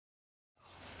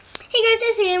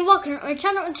Daisy and welcome to my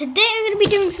channel, and today I'm going to be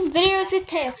doing some videos with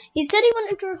Taio. He said he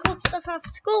wanted to record stuff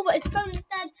after school, but his phone is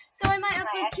dead, so I might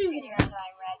upload 2 videos.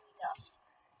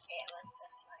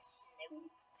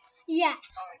 Yeah,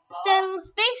 so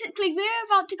basically we're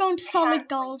about to go into solid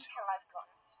gold.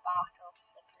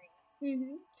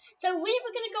 So we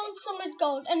were going to go on solid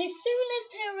gold, and as soon as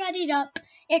Taio readied up,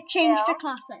 it changed to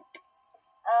classic.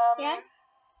 Yeah?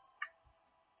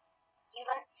 You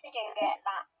want to get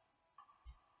that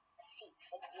seat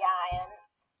for giant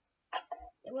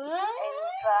What?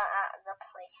 over at the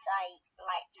place I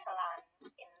like to land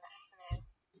in the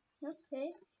snow. Okay.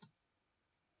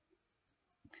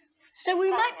 So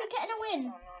we might be getting a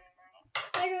win.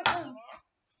 I don't know.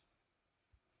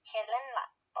 Chilling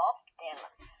like Bob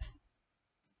Dylan.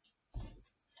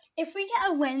 If we get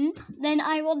a win, then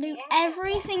I will do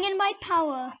everything in my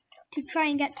power to try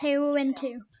and get Taio a win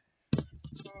too.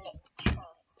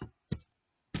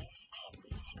 This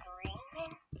kid's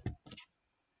screaming.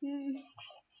 This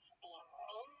kid's being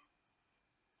mean.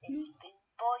 This big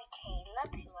boy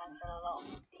Caleb who has a lot,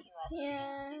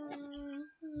 two boobs.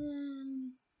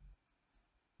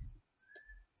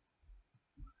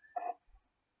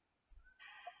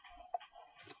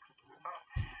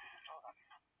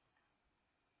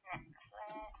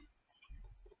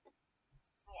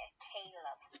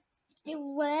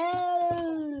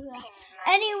 Well,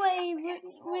 anyway,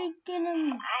 we're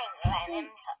gonna. I ain't letting him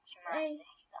touch my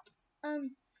sister.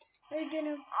 We're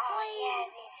gonna play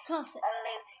classic. A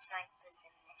load of snipers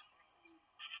in this movie.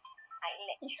 Like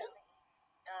literally.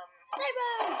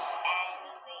 Snipers!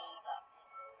 Anyway, look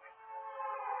this.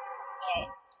 Yeah.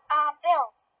 Bill,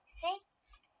 see?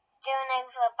 It's going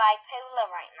over bipolar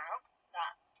right now.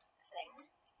 That thing.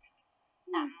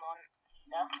 That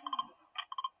monster.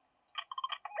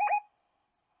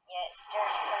 Yeah, it's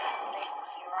just totally,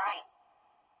 you're right.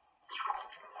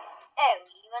 Oh,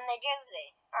 you want to go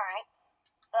there? Alright.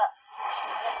 But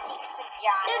the seat for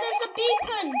giants. Yeah, there's a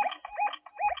beacon!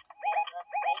 The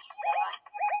place, so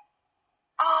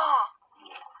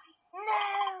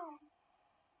no!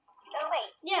 Oh,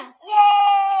 wait. Yeah.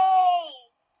 Yay!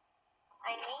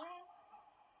 I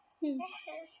mean, this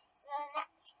is the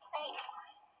next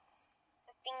place.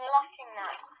 I've been looking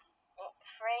at it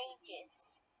for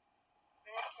ages.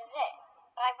 And this is it.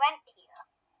 But I went here.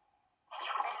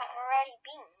 I have already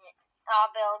been it.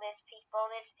 Bill, there's people.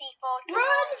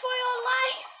 Run for your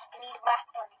life! I need a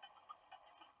weapon.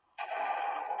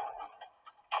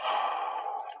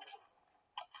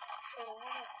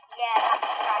 Yeah,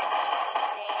 that's right.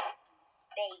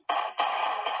 Bait.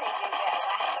 I'm just going to go get a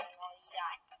weapon while you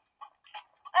die.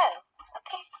 Oh, a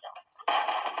pistol.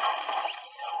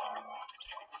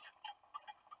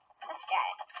 Let's get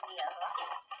it. The other.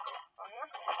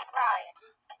 Let's try it.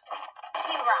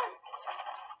 He runs.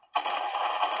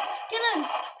 Kill him!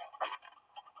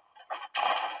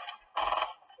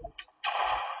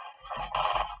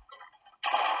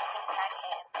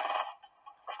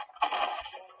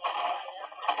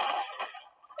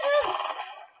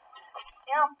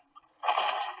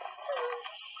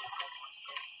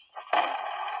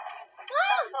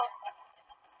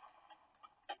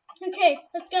 Okay,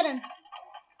 let's get him.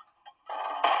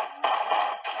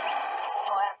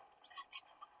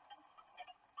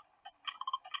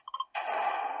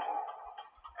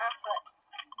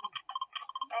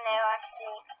 I know, I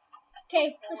see. Okay,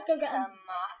 let's go get him.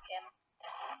 Mark him.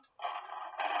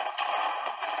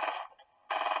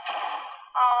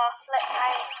 Oh, flip,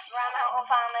 I ran out of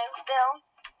ammo. Bill.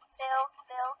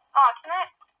 Oh, can I?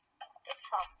 This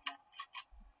one.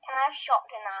 Can I have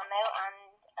shotgun ammo and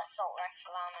assault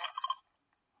rifle ammo?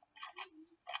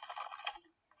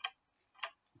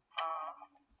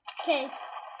 Okay,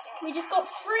 we just got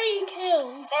 3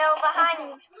 kills. Bill,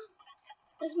 behind.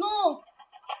 There's more.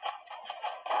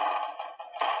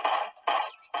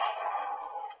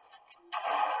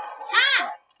 Ha!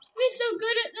 We're so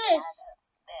good at this.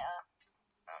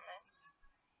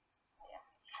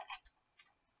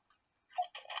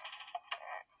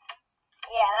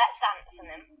 Yeah, let's dance on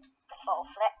him. The full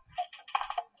flip.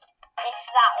 If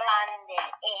that landed.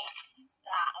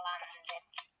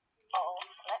 Full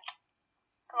flip.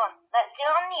 Come on, let's do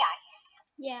it on the ice.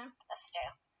 Yeah. Let's do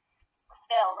it.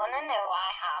 Bill, wanna know what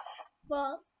I have?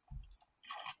 What?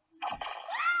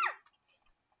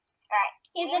 Right,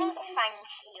 we Isn't need to find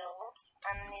shields,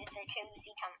 and there's a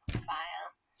cozy campfire,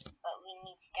 but we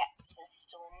need to get to the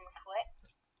storm quick.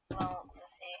 Well, the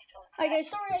circle. Okay,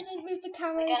 sorry I didn't move the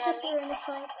camera, it's just we're in the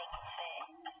fight.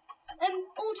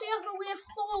 Altogether we have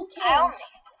 4 kills. I'll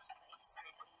miss this place when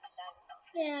it leaves over.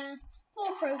 Yeah,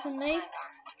 4 Frozen League.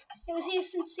 It was here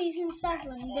since season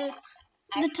 7,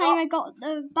 the time I got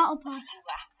the battle pass.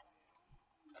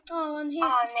 Oh, and here's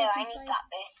Oh the no, stuff I need inside. that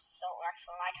assault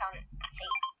rifle. I can't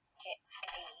take it for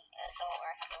the assault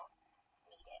rifle.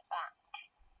 Need it back.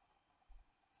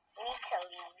 We need to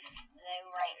leave though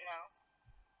right now.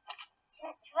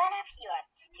 Since when have you had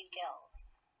 2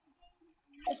 kills?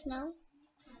 Just now.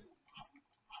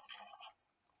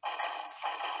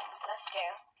 Let's go.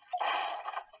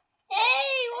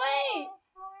 Hey, wait!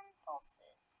 There's more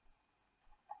impulses.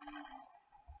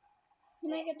 You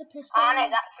might get the pistol. Oh no,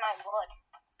 that's my wood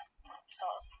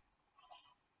source.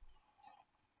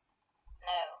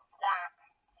 No, that.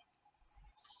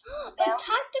 A Bill?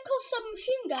 tactical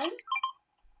submachine gun?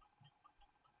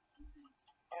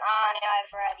 Oh no,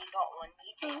 I've already got one.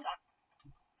 You take that.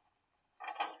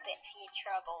 Keep it for your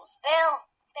troubles. Bill!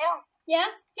 Bill! Yeah?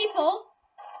 People?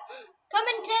 Come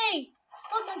and take!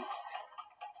 Oh, that's...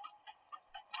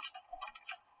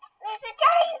 There's a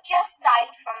guy who just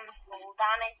died from fall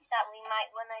damage that we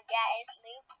might want to get his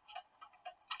loot.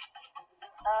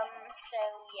 So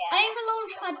yeah. I have a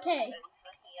launch pad too.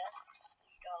 Over here.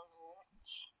 He's got a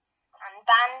launch. And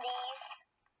bandies.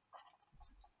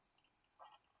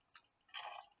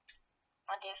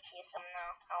 I'll give you some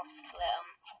now. I'll split them.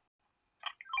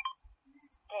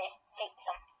 There, take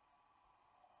some.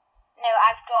 No,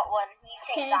 I've got one. You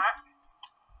take that.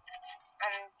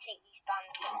 And take these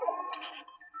bandies.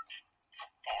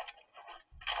 There.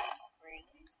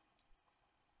 Rude.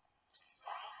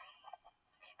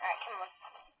 Alright, come on.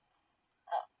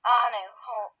 Oh no,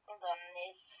 hold on.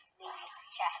 There's these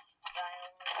chests I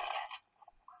always get.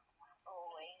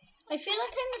 Always. I feel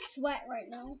like I'm a sweat right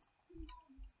now.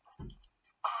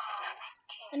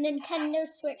 Oh, A Nintendo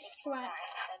Switch sweat.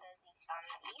 Instead of these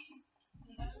bandies.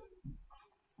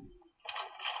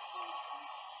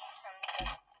 And the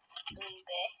blue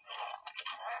bits.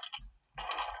 Take that.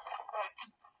 Come on,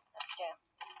 let's go.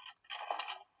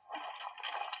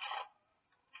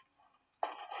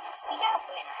 We don't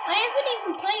win. I haven't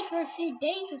even played for a few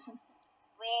days or something.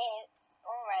 We're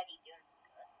already doing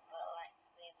good, but like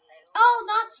we're low. Oh,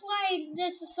 that's why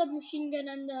there's the submachine gun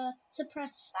and the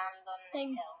suppress Stand on this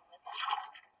thing. hill with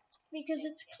Because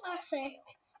it's classic.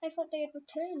 I thought they had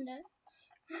returned it.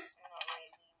 I'm not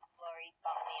really worried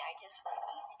about me. I just want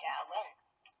you to get a win.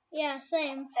 Yeah,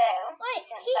 same. So, Wait,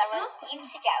 since he I want has you one.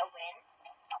 to get a win,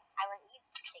 I want you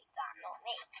to take that, not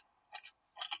me.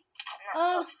 And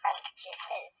that's what friendship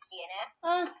is, you know?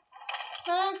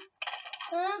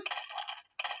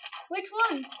 Which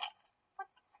one?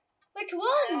 Which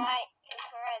one? Alright,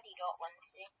 you've already got one,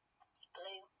 see? It's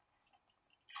blue.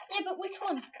 Yeah, but which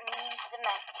one? And use the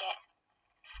med kit.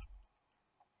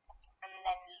 And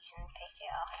then you can pick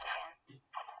it up again.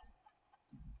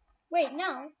 Wait,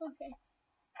 now? Okay.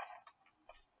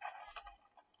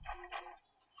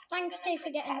 Thanks, Tay, for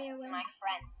getting me a win. My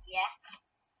friend, yeah?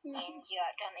 And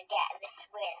you're gonna get this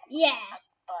win. Yeah. As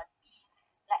buds.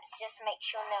 Let's just make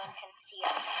sure no one can see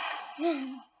us. I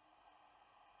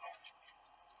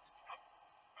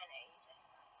know you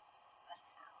just.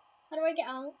 How do I get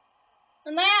out?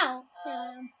 Am I out? Yeah, I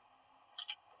am.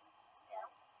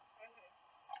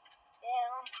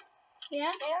 Bill.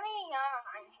 Yeah? Billy,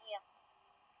 I'm here.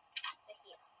 We're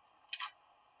here.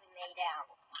 We made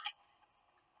out.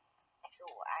 I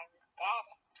thought I was dead.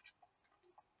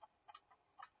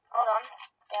 Hold on.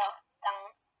 Bill, down.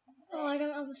 Oh, I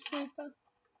don't have a sniper.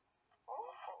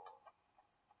 Ooh.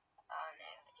 Oh no,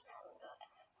 it's not good.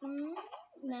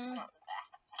 It's Nah. not the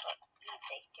best, but you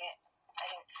take it. I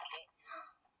don't take it.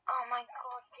 Oh my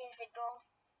god, there's a golf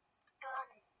gun.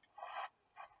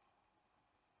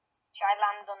 Should I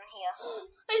land on here?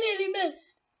 I nearly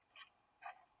missed.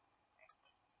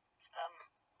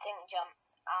 Don't jump.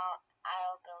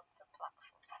 I'll build the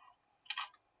platforms.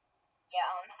 Get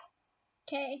on.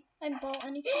 Okay, I'm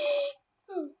bolting.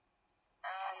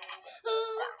 And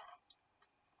down.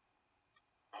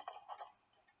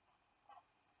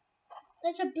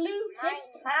 There's a blue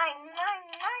pistol. Mine.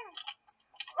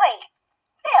 Wait,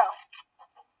 Bill.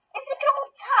 It's a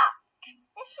gold tap.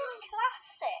 This is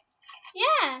classic.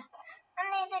 Yeah. And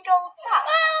there's a gold tap.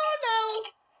 Oh no.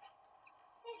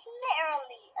 It's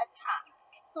literally a tap.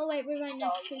 Oh wait, we're right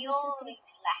next to Your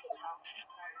loop's less health than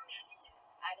me, so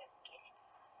I don't care.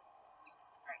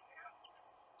 Right now.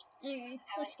 Anyway,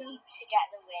 I let's want go. you to get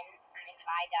the win, and if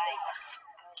I die,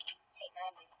 I want you to take my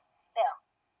loot. Bill,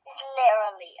 it's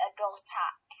literally a gold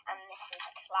tap, and this is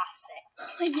classic.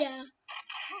 Yeah.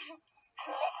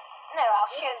 No, I'll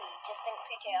show you. Just don't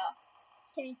pick it up.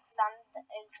 Okay. Stand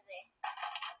over there.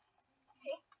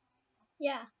 See?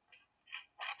 Yeah.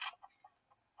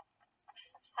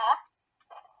 Huh?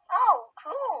 Oh,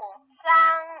 cool.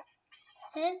 Thanks.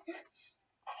 Huh?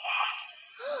 Yes.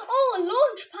 Oh, a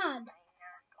launch pad. I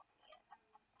now got me a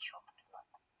chocolate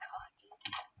cup.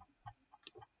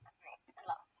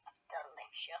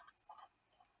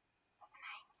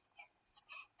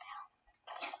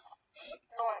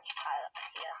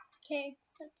 Okay,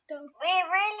 let's go. We're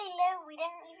really low. We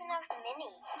don't even have mini.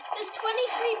 There's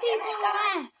 23 people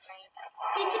left.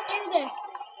 We can do this.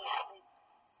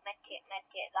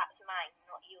 Medkit, that's mine,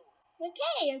 not yours.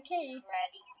 Okay.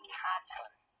 Ready to be had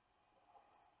fun.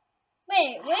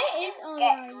 Wait, where is... Oh,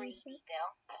 Get no, greedy, Bill.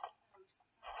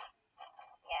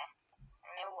 Yeah,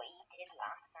 I know what you did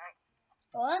last night.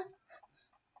 What?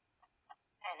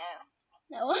 I know.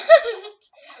 No. You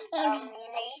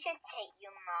should take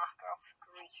your marker off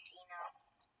Greasy now.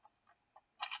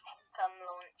 Come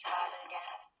launch pad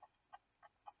again.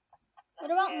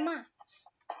 What about mats?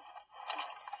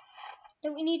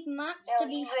 Don't we need mats to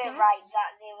be you were smart? right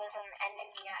that there was an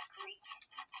enemy at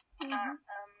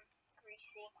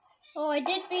Greasy. Oh, I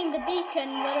did mean the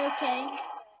beacon, but okay.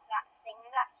 There's that thing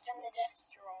that's gonna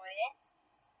destroy it.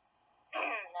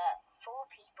 The 4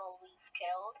 people we've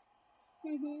killed.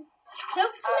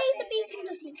 Hopefully the beacon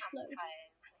doesn't explode.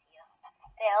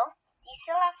 Bill, do you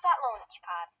still have that launch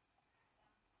pad?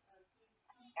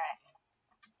 Okay.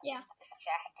 Yeah. Just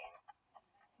checking.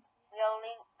 We'll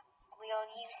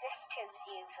use this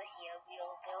cozy over here.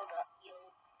 We'll build up your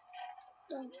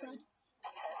Launch pad.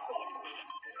 to see if it's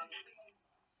minis.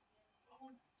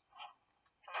 Come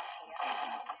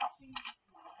up here.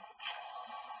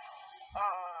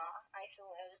 I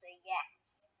thought it was a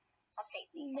yes. I'll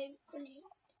take these. No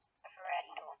grenades. I've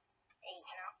already got 8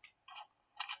 now.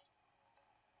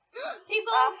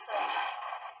 People!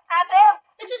 Bill!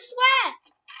 It's a sweat!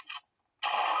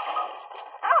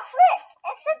 Oh, flip!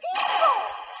 It's a default!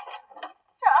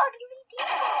 It's an ugly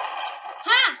default!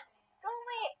 Ha! Go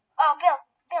away! Oh, Bill!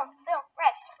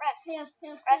 Res! Yeah.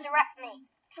 Resurrect me!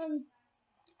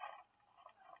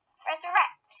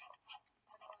 Resurrect!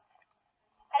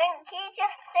 I don't care,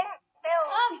 just think, Bill.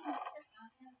 Just go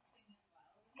quick. We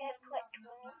need to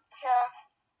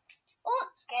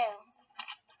go.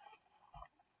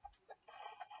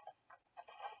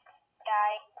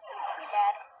 Guys, we're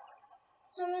dead.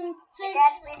 7, 6,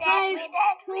 We're 5,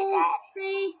 dead. 4,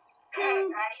 3, 2,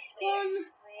 Nice, 1.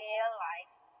 we're alive.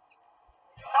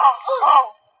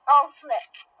 Oh, flip.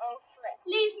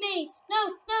 Leave me! No!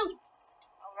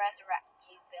 I'll resurrect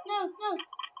you, Bill. No!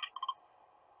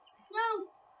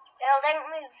 Bill, don't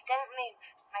move.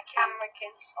 My camera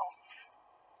goes off.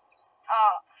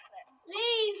 Oh, flip.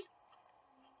 Leave!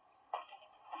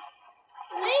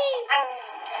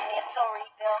 Yeah, sorry,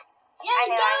 Bill. Yeah, I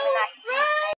know go! I'm a nice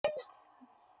Run!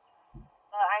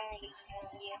 but I'm leaving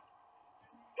you.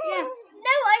 Yeah.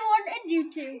 No, I wanted you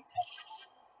to.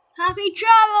 Happy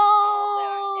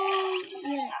travels!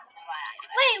 Yeah. That's why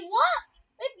Wait, what?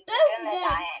 We're both I'm gonna dead.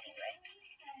 die anyway.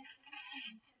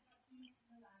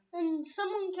 And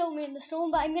someone killed me in the storm,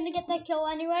 but I'm gonna get that kill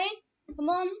anyway. Come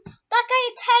on. That guy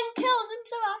had 10 kills. I'm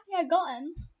so happy I got him.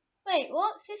 Wait,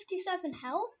 what? 57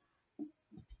 health?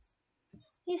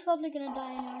 He's probably gonna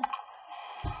die anyway.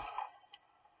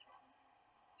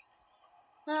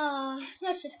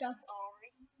 Let's just go.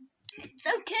 Sorry. It's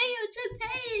okay.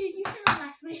 You should have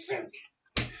left me soon.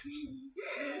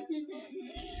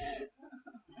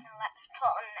 Now let's put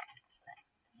on Netflix.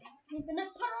 We're gonna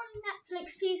put on Netflix.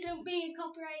 Please don't be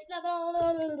copyright.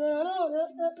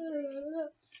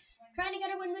 Trying to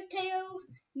get a win with Taio.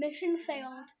 Mission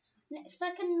failed.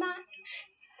 Second match,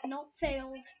 not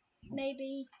failed.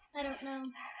 Maybe. I don't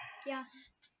know.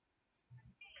 Yes.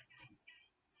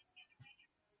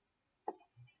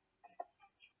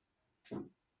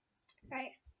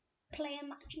 Right. Play a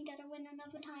match and get a win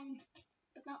another time.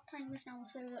 But that time is now,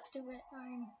 so let's do it.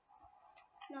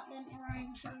 Not done to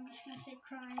rhyme, so I'm just gonna say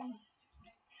crime.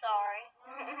 Sorry.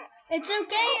 It's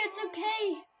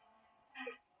okay.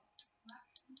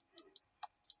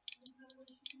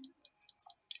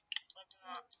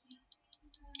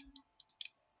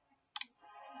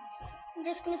 I'm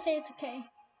just gonna say it's okay.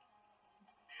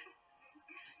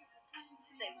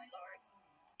 So sorry.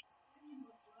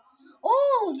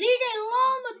 Oh, DJ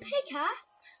Llama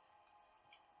pickaxe.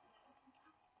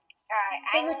 Alright,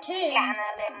 I need to return. get an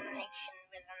elimination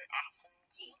with an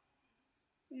SMG.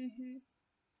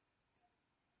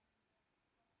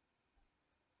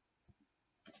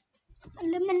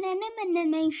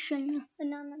 Elimination.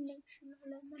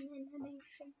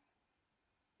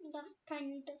 That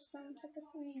kind of sounds like a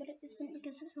song, but it isn't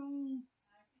because it's wrong.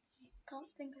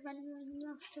 Can't think of anything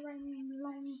else to rhyme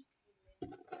long.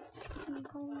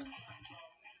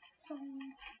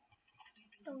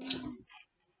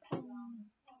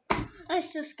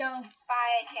 Let's just go.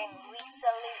 Fire King, we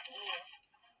salute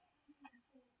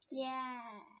you. Yeah,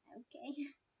 okay.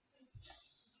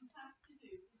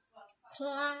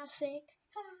 Classic.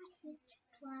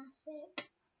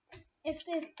 If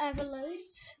this ever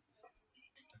loads,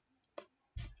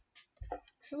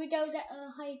 should we go get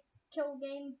a high kill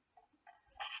game.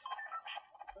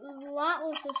 That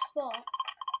was the spot.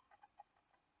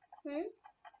 Where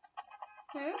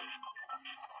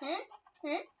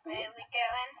are we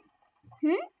going?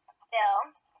 Bill,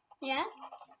 Yeah?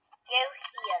 go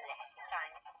here this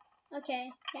time. Okay.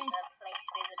 The place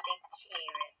where the big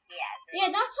chair is. Yeah,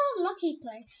 that's our lucky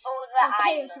place. Oh, the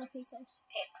Taio's island. lucky place.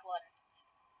 Pick one.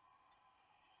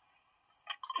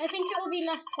 I think it will be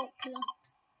less popular.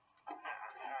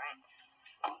 Alright.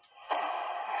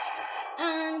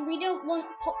 And we don't want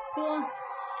popular,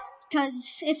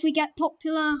 because if we get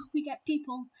popular, we get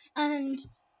people. And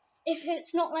if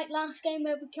it's not like last game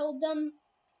where we killed them,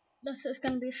 this is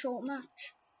going to be a short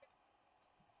match.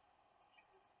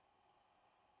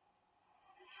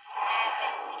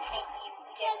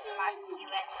 We don't like you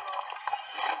anymore.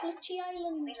 Glitchy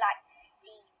Island. We like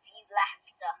Steve. You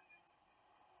left us.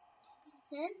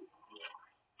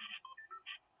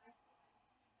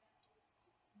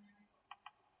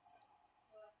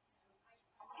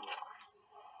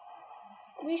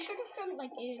 We should have done it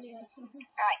like earlier or something.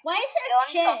 Right. Why is it Go a on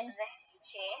chair? top of this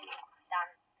chair.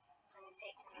 Dance. I'm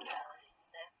taking those.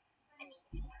 I need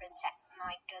to protect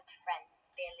my good friend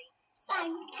Billy.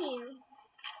 Thank you.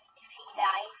 If he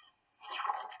dies,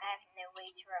 I have no way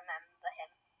to remember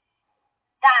him.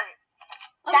 Dance.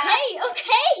 Okay.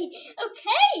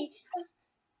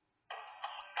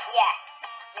 Yes.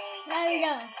 There we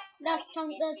go.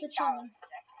 There's the challenge.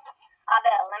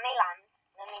 Bill, let me land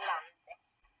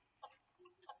this.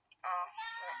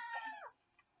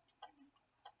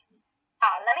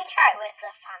 Let me try it with the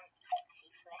fancy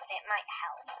flip. It might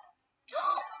help.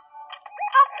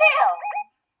 Bill!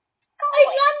 I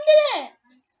landed it!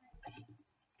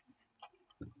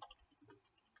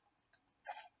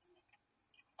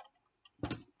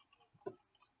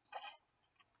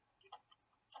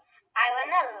 I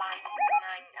want to land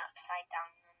mine upside down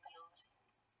on yours.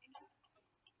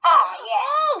 Oh, yes.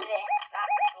 Oh!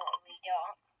 That's what we do.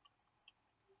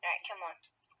 Alright, come on.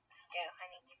 Let's go. I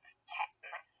need to protect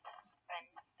my friend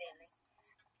Billy.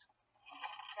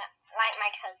 Like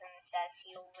my cousin says,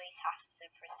 he always has to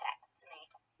protect me.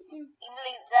 He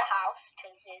loot the house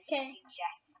because there's 2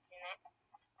 chests in it.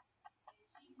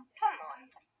 Come on.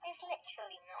 There's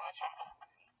literally not a chest in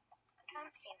it. I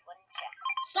can't have 1 chest.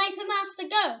 Sniper Master,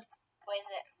 go! Where is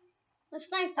it? The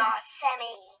sniper.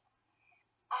 Semi.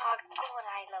 Oh, God,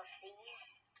 I love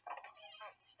these.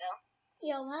 Thanks, Bill.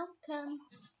 You're welcome.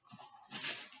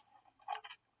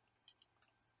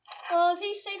 Well, if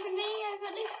he's saving me, I've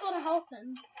at least got to help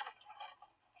him.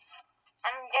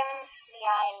 I'm going to the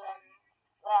island.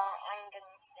 Well, I'm going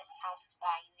to this house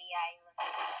by the island.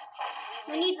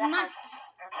 We need the maps. house,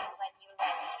 and when you're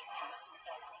ready, you can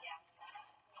sell the island.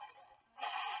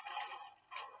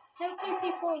 Hopefully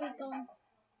people will be gone.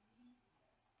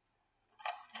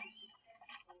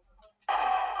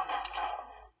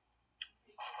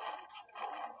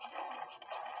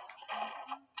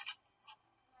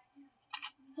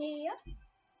 Here.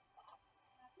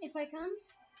 If I can. I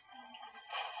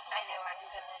know what I'm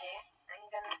going to do. I'm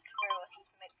going to throw a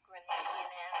smoke grenade in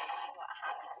there and see what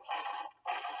happens.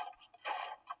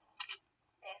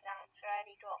 There's answer, I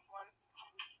already got one.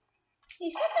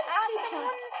 He said that's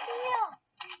someone's here.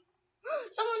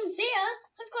 Someone's here?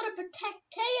 I've got to protect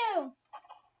Taio.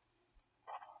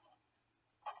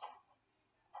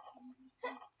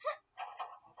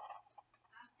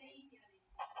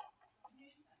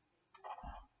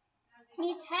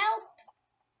 Needs help.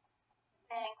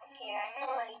 Thank you. I'm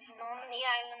not even on the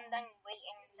island. I'm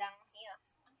waiting down here.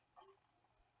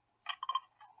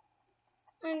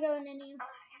 I'm going in here.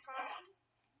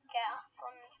 Get up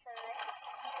onto this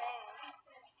thing.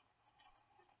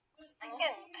 I'm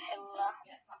going pillar.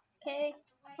 Okay,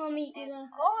 I'll meet you there.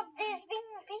 God, there's been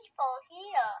people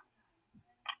here.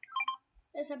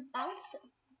 There's a bouncer.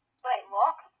 Wait,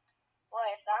 what? What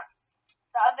is that?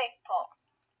 Is that a big pot?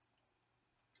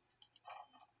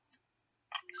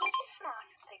 Such a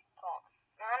smart big pot.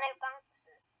 No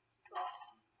bouncers. Cool.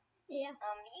 Yeah.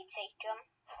 You take them.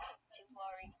 Not too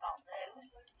worried about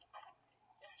those.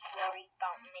 Just worried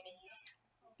about minis.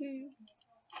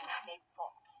 Big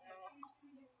pots, no.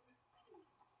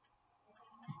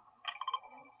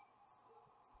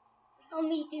 I'll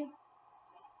meet you.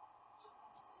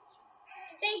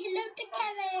 Say hello to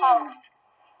Kevin.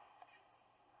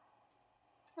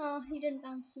 Oh, he didn't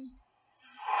bounce me.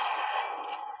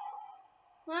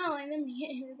 Wow, I'm in the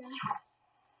air again.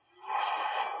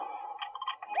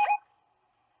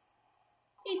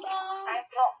 People. I've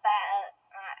got better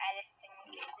editing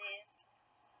these.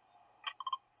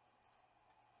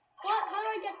 What? How do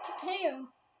I get to Taio?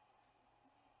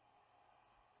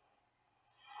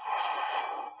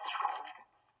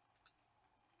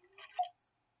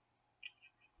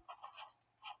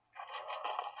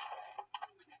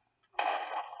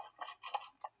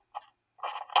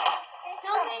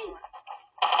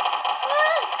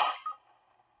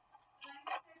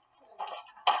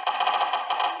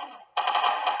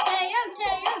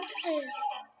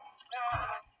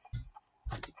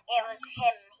 It was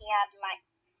him. He had like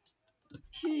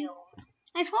shield.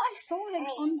 I thought I saw him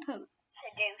on post. To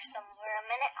go somewhere. A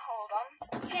minute. Hold on.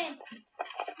 Okay.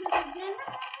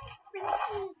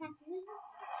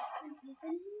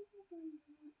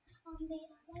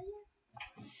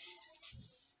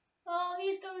 Oh,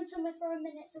 he's going somewhere for a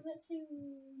minute to get to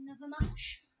another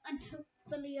match and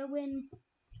hopefully a win.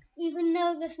 Even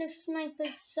though there's no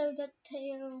snipers, so that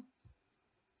Taio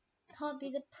can't be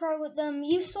the pro with them.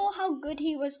 You saw how good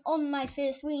he was on my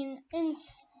first win in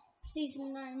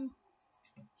season 9.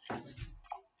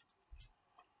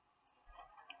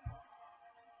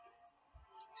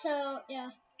 So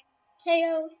yeah,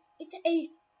 Taio is a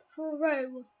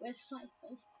pro with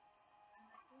snipers,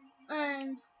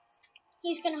 and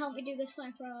he's gonna help me do the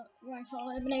sniper rifle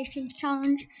eliminations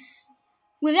challenge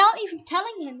without even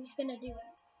telling him he's gonna do it.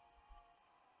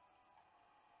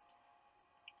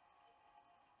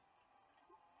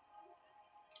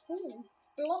 Ooh,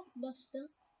 blockbuster.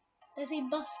 Does he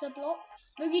bust a block?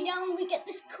 Moving down, we get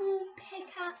this cool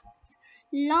pickaxe.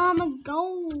 Llama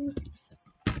gold.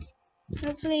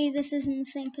 Hopefully this isn't the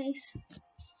same place.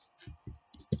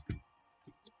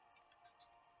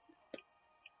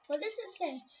 What does it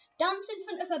say? Dance in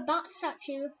front of a bat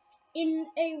statue in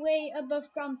a way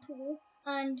above Grand Pool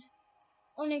and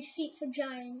on a seat for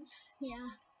giants.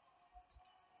 Yeah.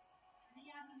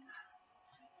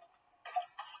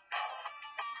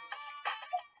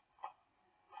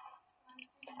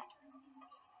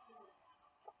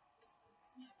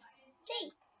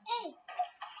 T-A-I-O.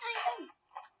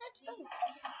 Let's go. 2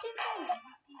 toes.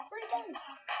 3 toes.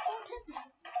 4 toes.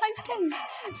 5 toes.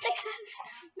 6 toes.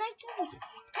 9 toes.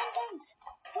 10 toes.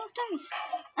 12 toes.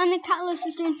 And the catalyst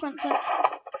is doing front flips.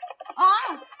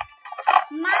 Ah!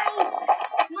 Mike!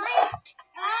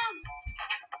 Ah!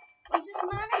 Is this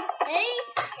Manny? Hey!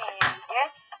 Yeah.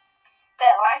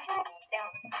 But I can stay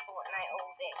on Fortnite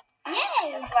all day.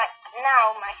 Yeah! Just like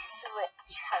now my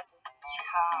Switch has a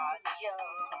charger.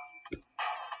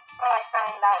 Well, I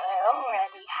found out I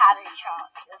already had a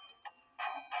charger.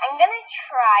 I'm gonna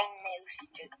try no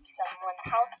scoop someone.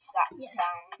 How does that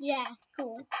sound? Yeah,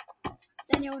 cool.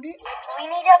 Then you'll do it. We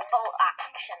need a bolt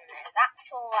action though. That's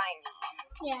all I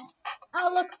need. Yeah.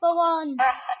 I'll look for one. Or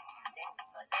a hunting,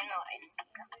 but they're not in here.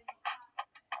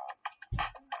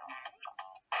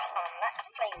 Come on, let's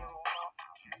play normal.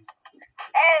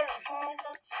 Oh, Teams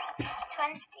of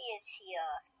 20 is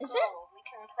here. Is cool. it? We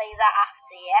can play that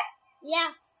after, yeah?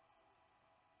 Yeah.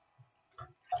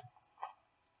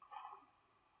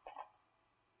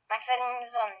 My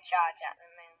phone's on charge at the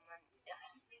moment,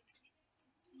 just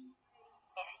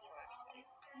if you want to do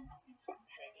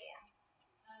video.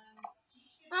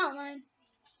 Oh, mine.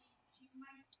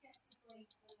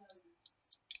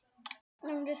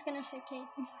 I'm just gonna say Kate.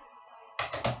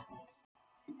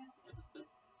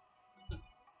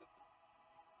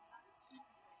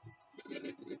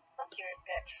 Look, you're a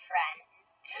good friend.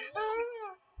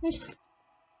 Who's the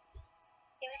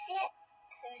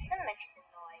most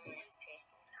annoyingest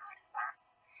person in our class?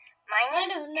 Mine is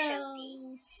I don't know.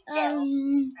 Cody still.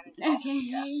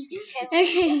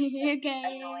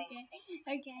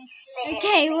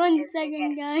 Okay, 1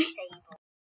 second, guys.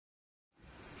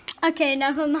 Okay,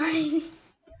 never mind.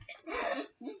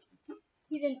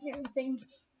 You didn't hear anything.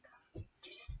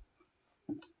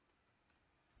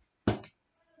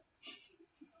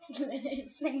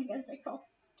 His fingers across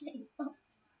the table.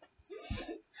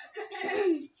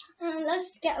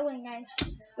 Let's get a win, guys.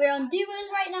 We're on duos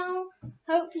right now.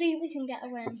 Hopefully we can get a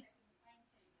win.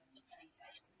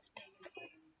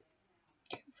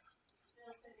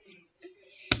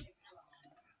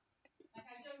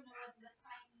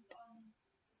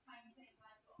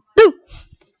 Boo!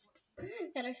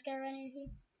 Did I scare any of you?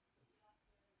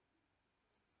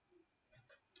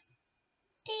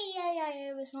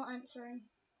 Taio is not answering.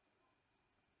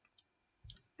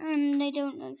 And I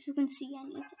don't know if you can see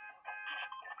anything.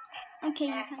 Okay,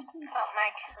 you can. Put my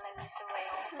clothes away.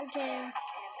 Okay. In a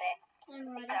bit. I'm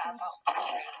ready for this.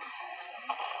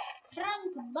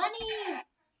 Frank Bunny!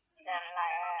 Then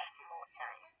more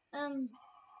time.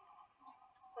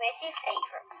 Where's your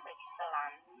favourite place to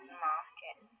land?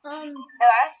 Market. Oh,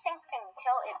 I was thinking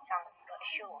Tilted Town, but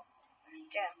sure. Let's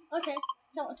do. Okay,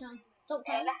 Tilted Town. Tilted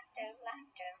Town. Let's do.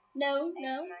 No.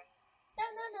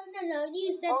 You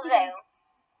said. Although,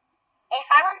 if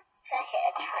I want to hit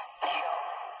a trick shot,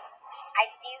 I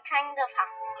do kind of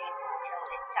have to do this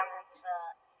Tilted Town for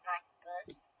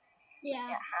snipers. Yeah.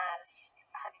 It has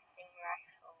hunting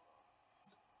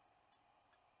rifles,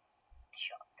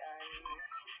 shotguns.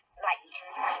 Like you can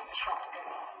find the shotgun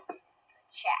in the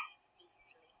chest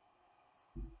easily.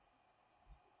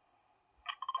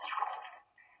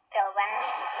 Bill, when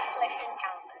Clifton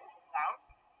Campus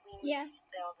Yeah.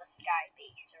 build a sky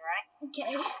base, alright?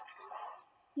 Okay.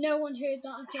 No one heard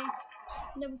that, okay?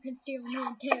 No one can steal me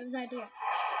and Taio's idea.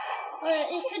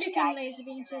 Alright, it could have been laser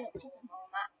beam, so what do you think?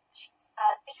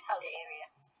 Big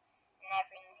hilarious. And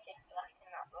everyone's just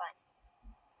looking up like,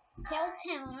 Tell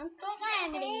Town, I'm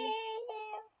Calamity.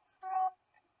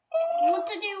 "See What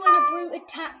to do when a brute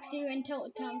attacks you in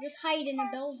Tilted Town? Just hide in a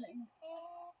building.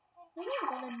 Oh, I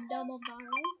got a double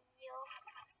barrel.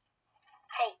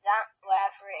 Take that,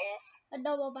 wherever it is. A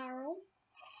double barrel.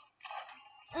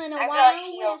 And a I got a wild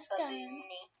shield west gun.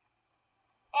 balloony.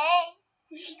 Hey!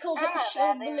 He called it I'm a a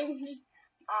shield baboon. balloon.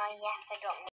 Oh, yes, I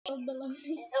got Shield these. balloon.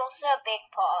 There's also a big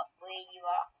pot where you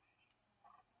are.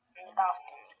 In the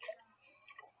balcony.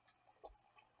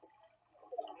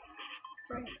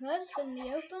 Frankus in the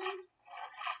open.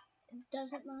 It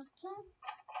doesn't matter.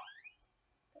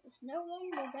 Because no one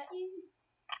will get you.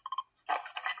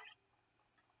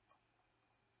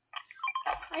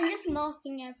 I'm just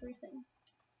marking everything.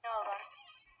 Hold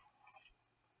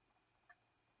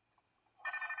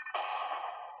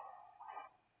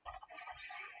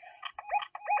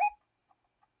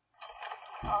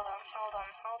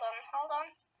on. Hold on.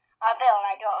 Bill,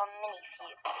 I got a mini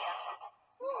few.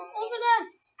 Yeah. Over there!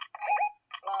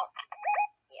 Well,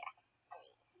 yeah.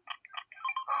 Minis.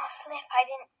 Oh, flip, I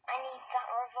need that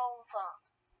revolver.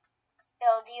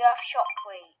 Bill, do you have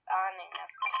shockwave? No, never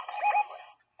mind.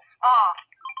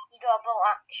 You got a bolt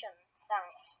action.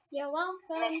 Thanks. You're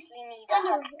welcome. Mostly need a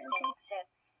Another hunting, revolver. so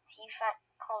if you find...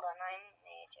 Hold on, I'm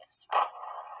there just...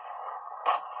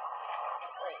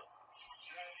 Wait.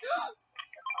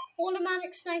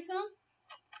 Automatic sniper.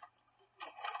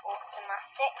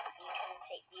 Automatic. You can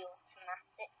take the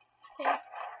automatic. Okay.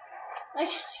 I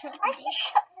just shut Why did you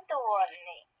shut the door on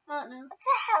me? I don't know. What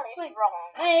the hell is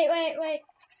wrong? Wait. Me.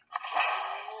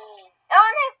 Oh,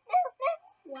 no.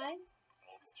 Why?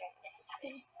 Let's drink this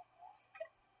first.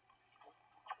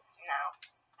 Now.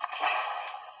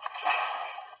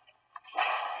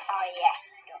 Oh, yes.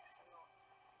 Got some more.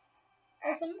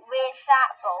 Open. Where's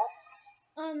that bolt?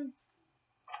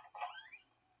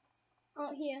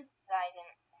 Out here. I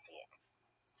didn't see it.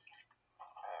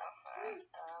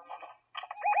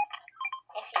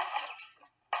 If you...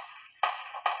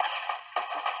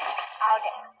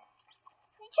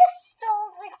 You just stole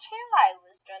the kill I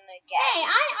was gonna get. Hey,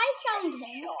 I found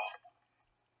him. Sure.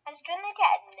 I was gonna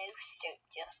get a no scope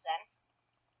just then.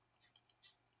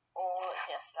 Or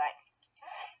just like...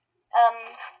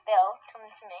 Bill, come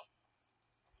to me.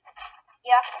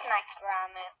 You have sniper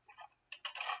ammo.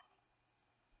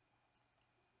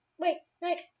 Wait.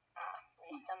 There's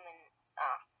some in...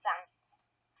 thanks.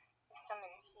 There's some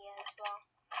in here as well.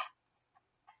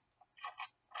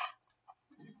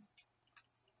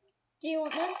 Do you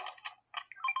want this?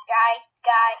 Guy.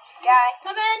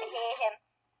 Come I in. hear him.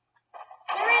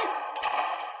 There is.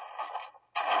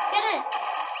 Get it.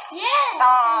 Yeah.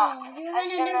 You I was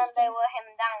were gonna lower him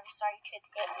down so I could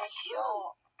hit the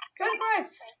shot. Drunk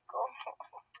riff. Oh,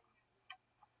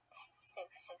 so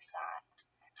sad.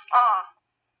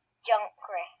 Junk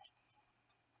rifts.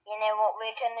 You know what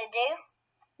we're gonna do?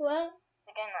 What?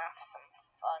 We're gonna have some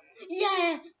fun.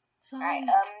 Yeah. Fine. Right,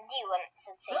 do you want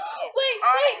to take it? Wait.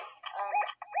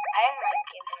 I don't mind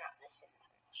giving up this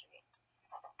infantry.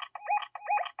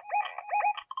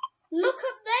 Look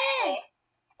up there.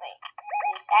 Wait,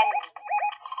 there's enemies.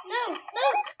 No,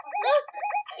 look.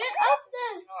 Get up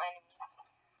there. No enemies.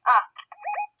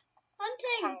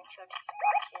 Hunting. Punctured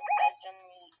splashes. There's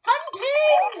generally... Hunting.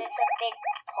 Well, there's a big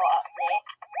pot up there.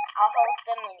 I'll hold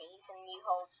the minis and you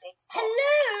hold big pot.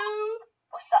 Hello.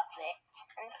 What's up there?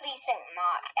 And please don't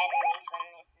mark enemies when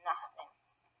there's nothing.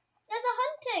 There's a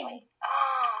hunting.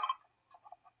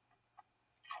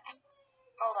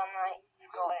 Hold on, I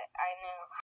forgot it. I know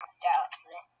how to get up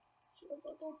there.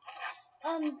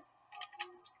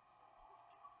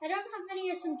 I don't have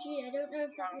any SMG. I don't know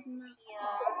if that would matter.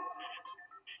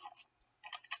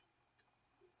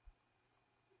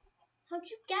 How'd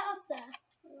you get up there?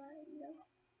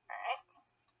 Alright.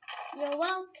 You're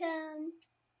welcome.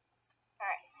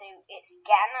 Alright, so it's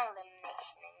gan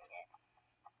elimination, isn't it?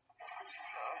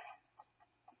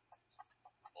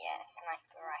 Yeah,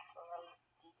 sniper rifle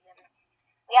elims.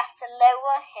 We have to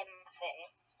lower him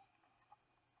first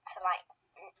to like,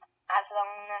 as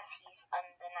long as he's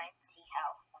under 90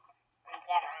 health, and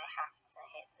then I have to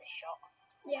hit the shot.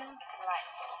 Yeah. Like,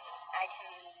 I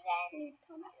can then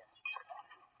just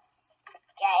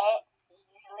get it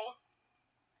easily.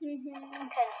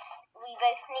 Because we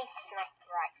both need sniper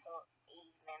rifle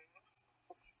elims.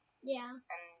 Yeah.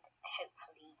 And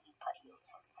hopefully you put yours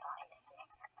on fire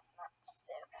assist next match,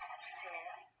 so,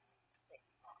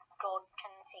 God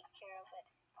can take care of it.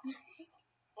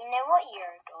 You know what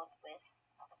you're good with?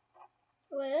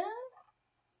 Well,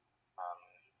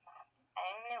 I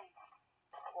don't know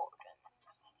what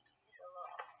guns you use a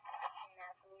lot. I'm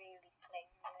never really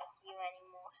playing with you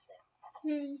anymore, so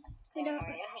we don't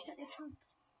really get the know.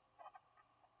 chance.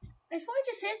 If I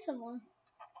just hit someone,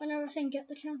 I never saying get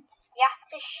the chance. You have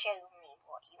to show me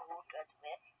what you're good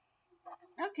with.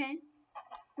 Okay.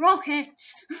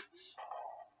 Rockets.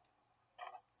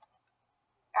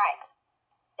 Right,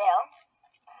 Bill.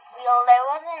 We'll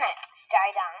lower the next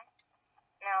guy down,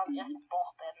 and I'll just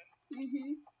bop him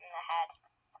in the head.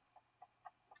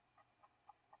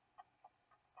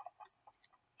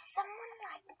 Someone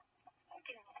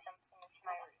doing something to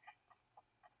my roof.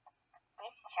 I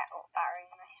need to check what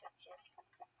battery my switch is.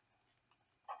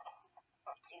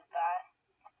 Not too bad.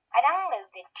 I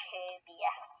downloaded Kirby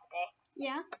yesterday.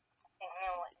 Yeah. I don't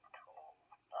know what it's called,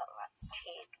 but like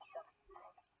Kirby something.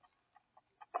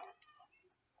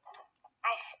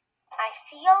 I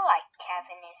feel like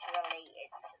Kevin is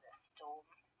related to the storm.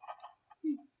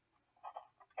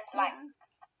 It's like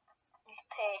he's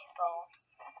purple,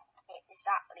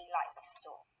 exactly like the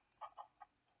storm.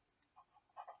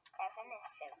 Kevin is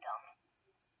so dumb.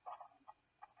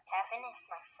 Kevin is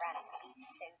my friend. He's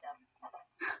so dumb.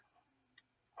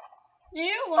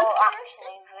 You want action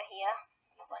over here.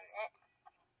 You want it?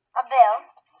 Bill.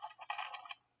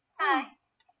 Hi.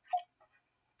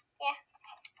 Yeah.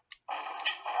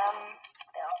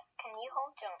 Bill, can you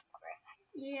hold junk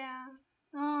griffs? Yeah.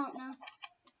 Oh no.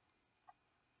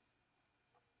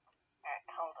 Alright,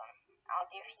 hold on. I'll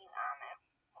give you ammo.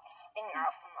 Didn't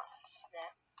have much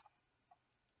though.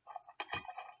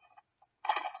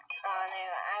 Oh no,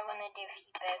 I wanna give you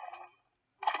both.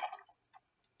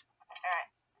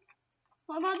 Alright.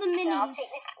 What about the minis? So I'll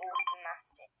take this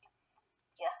automatic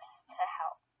just to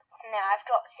help. No, I've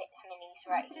got 6 minis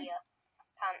right here.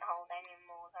 Can't hold any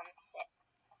more than 6.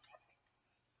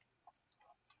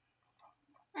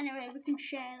 Anyway, we can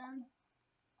share them.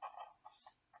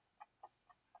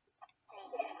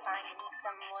 Need to find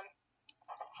someone.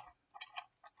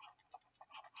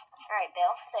 Alright,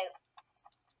 Bill, so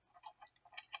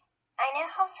I know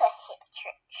how to hit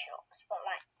trick shots, but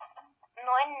like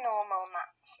not in normal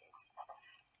matches.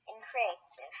 In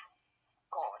creative,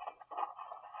 God.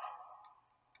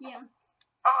 Yeah.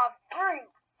 Brute.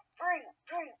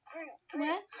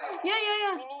 Where?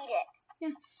 Yeah. We need it.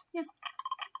 Yeah.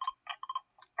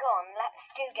 Go on,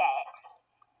 let's go get it.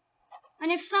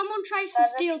 And if someone tries to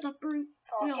steal the brute,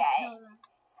 we'll kill them.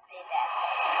 They're dead.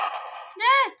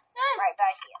 No. Right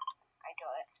by here. I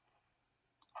got it.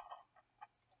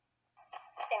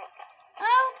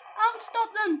 I'll stop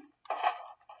them.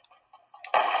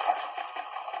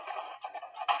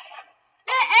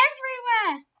 They're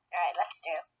everywhere. Alright, let's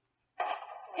do.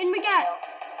 In we go.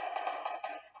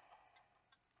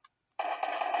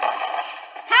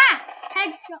 Ha!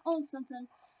 Headshot or something.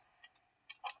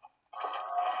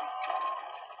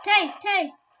 Tay.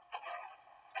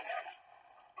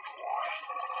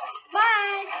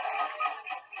 Bye.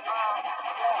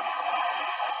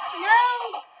 No.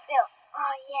 Bill.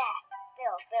 Oh yeah.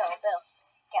 Bill.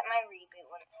 Get my reboot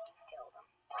once you've killed them.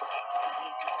 Okay.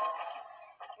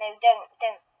 No,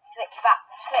 don't. Switch back.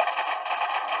 Switch.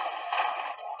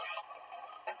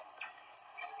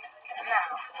 Now.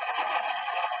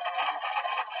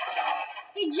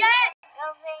 Eject.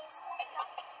 Building.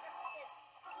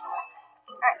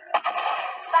 Alright.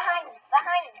 Behind.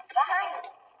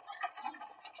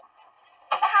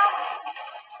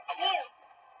 You.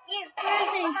 Where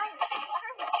is he? Behind.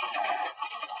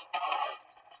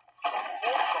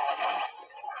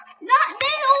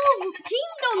 They all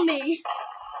teamed on me.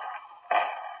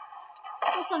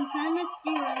 Or something. Let's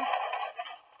do it.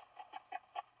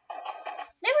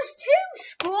 There was 2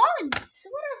 squads.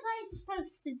 What was I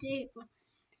supposed to do?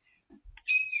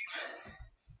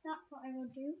 That's what I will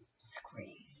do.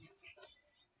 Scream.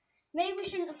 Maybe we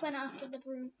shouldn't have went after the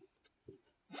brute.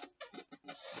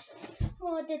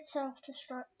 Oh, I did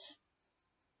self-destruct.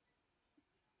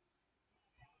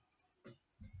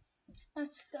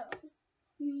 Let's go.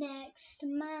 Next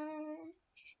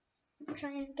match.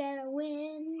 Try and get a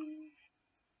win.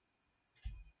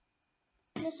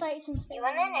 The site's insane. You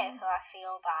wanna know who I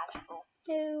feel bad for?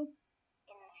 Who?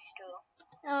 In the store.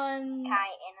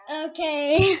 Taio.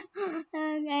 Okay.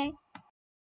 Okay.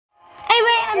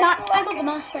 Anyway, I'm back. I got the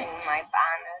mask right. My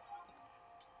banners.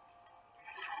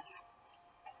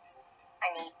 I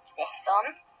need this on.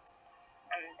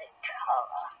 And the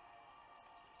colour.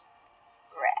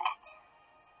 Red.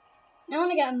 I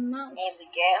want to get a mouse. There we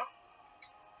go.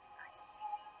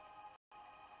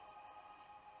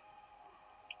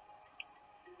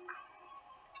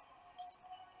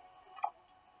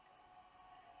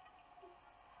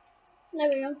 There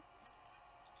we go.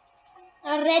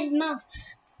 A red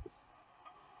mouse.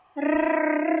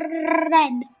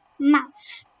 Red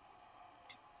mouse.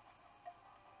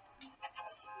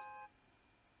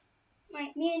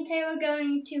 Right, me and Taio are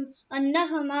going to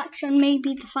another match and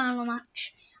maybe the final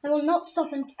match. I will not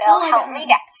stop until Bill, I help get me home.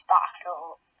 get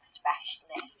Sparkle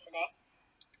Specialist today.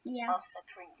 Yeah. Or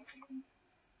Supreme.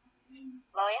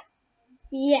 Lawyer?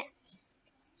 Yeah.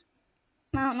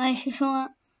 I don't know if you saw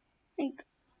that.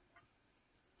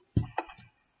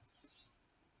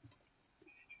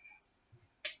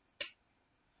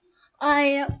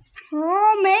 I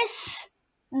promise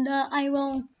that I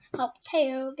will help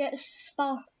Taio get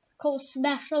Sparkle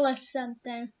Specialist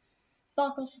something.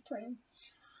 Sparkle Supreme.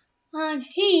 And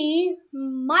he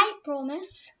might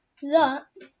promise that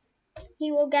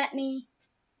he will get me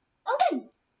a win.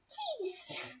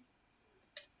 Jeez.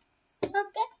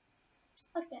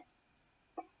 Okay.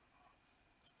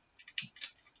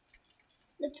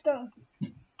 Let's go.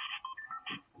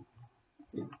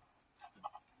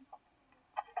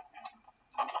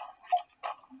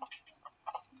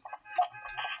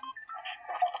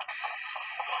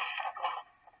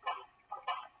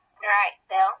 Right,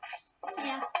 Bill.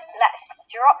 Yeah. Let's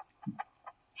drop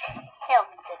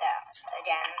Tilted up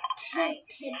again.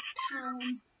 Tilted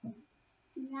pound.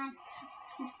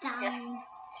 Just, Down.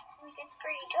 we did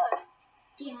pretty good.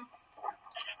 Yeah.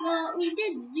 Well, we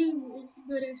did do as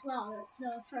good as well at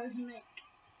the Frozen Lake.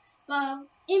 But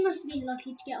it must have been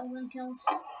lucky to get all them kills.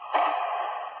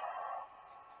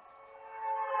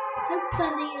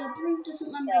 Hopefully the brute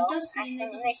doesn't let Bill, my Duffy I in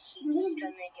think the the keys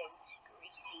gonna go to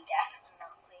Greasy,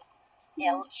 definitely.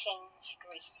 It'll change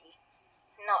Greasy.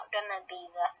 It's not gonna be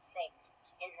the thing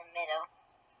in the middle.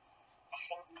 I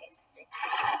think it's the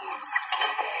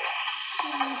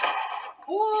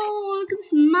Oh, look at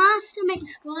this Master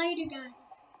Mix glider,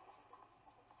 guys.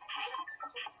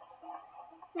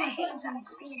 I hate that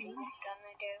Greasy's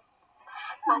gonna do.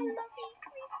 I love you,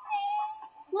 Greasy.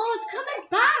 Whoa, it's coming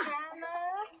back.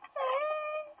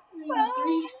 Well,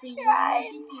 Greasy.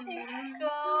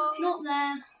 Not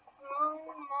there.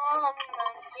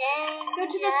 Go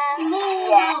to the small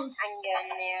house. I'm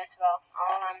going there as well.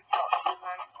 I'll land top, you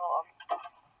land bottom.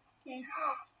 Okay.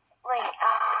 Wait,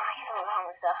 I thought that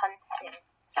was a hunting.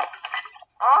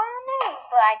 Oh no,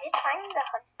 but I did find the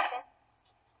hunting.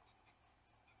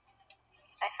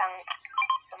 I found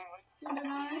someone.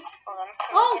 Hold on,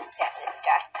 let me just get this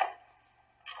guy.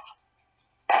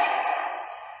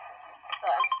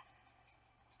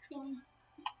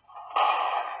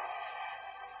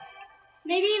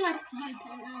 Maybe he left the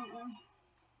hunter, I don't know.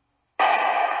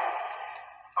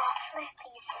 Oh flip,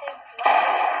 he's so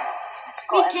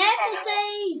lucky. Be careful,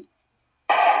 Tay!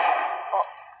 Oh.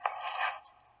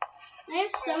 I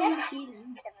have so much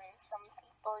feeling. Killing some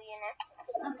people, you know.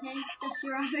 Okay, just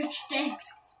your average day.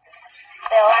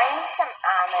 Bill, I need some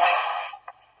ammo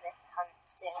for this hunt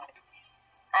too.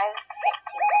 I've hit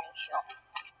too many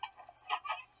shots.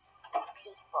 There's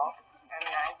people, and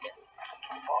I just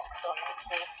walked on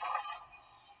too.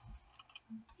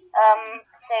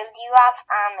 So do you have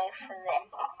ammo for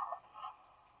this?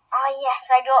 Oh yes,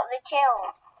 I got the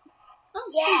kill. Oh,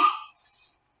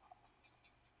 yes.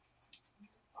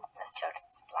 Let's try to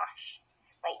splash.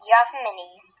 Wait, do you have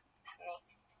minis for me?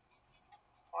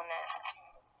 Or no?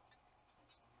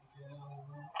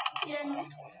 Yeah.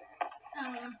 Yes.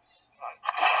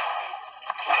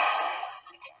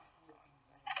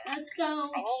 Let's go.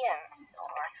 I need an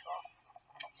assault rifle.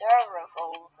 I saw a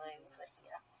revolver over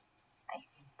here. I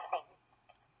think.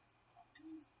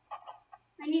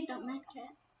 I need that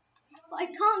medkit. But I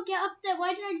can't get up there.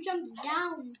 Why did I jump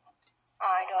down? Oh,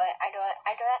 I do it.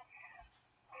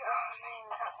 Oh no,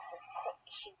 that's a sick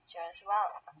shooter as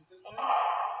well.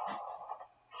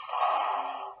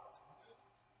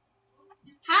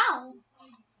 How?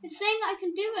 It's saying that I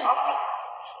can do it. I'll take a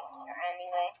sick shooter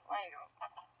anyway. Why not?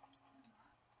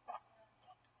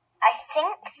 I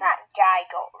think that guy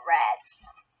got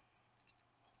rezzed.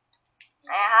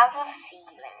 I have a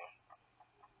feeling.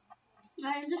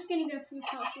 I'm just gonna go through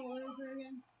shots all over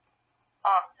again.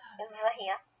 Oh, over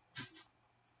here.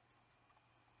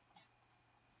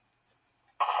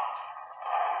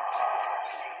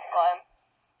 Got him.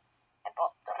 I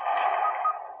bought them.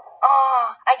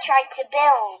 Oh, I tried to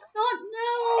build. Oh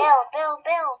no! Build.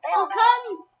 Oh, come!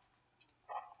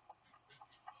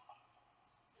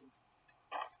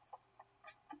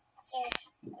 He's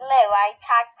low. I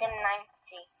tagged him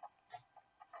 90.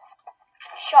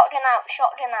 Shotgun out.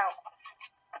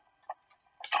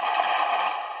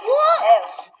 What? Oh,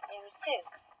 there were two.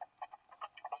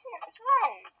 Since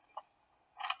when?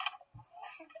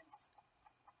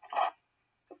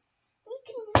 We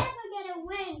can never get a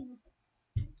win.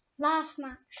 Last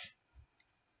match.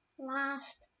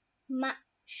 Last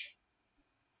match.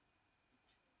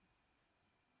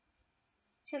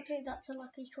 Hopefully that's a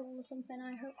lucky call or something,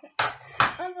 I hope it.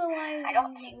 Otherwise, I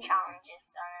got 2 challenges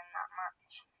done in that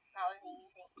match. That was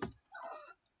easy.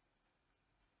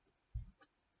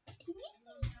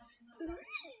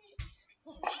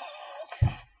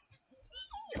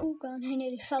 Oh god, I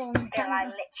nearly fell on the camera. I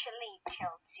literally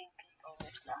killed 2 people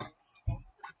with the hunting.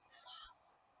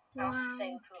 That was so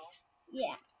cool.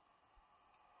 Yeah.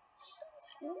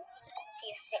 Tier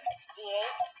 68.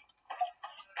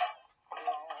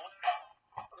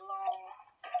 Long.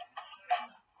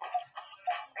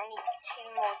 I need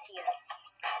 2 more tiers.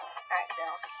 Right,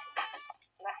 Bill.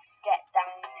 Let's get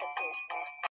down to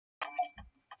business.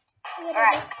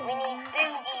 Alright, we need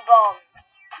boogie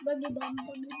bombs. Boogie bomb.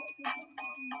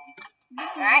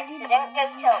 Alright, so don't go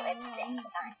tilted this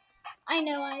time. I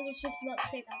know, I was just about to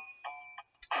say that.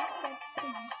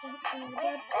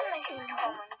 Where's the most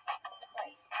common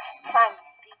place? Find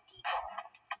boogie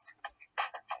bombs.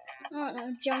 I don't know,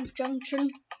 junk junction.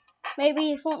 Maybe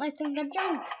Fortnite think I'm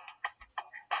junk.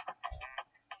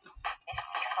 It's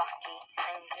cocky.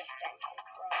 I'm just joking.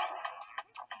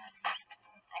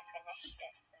 I finished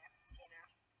it, so, you know.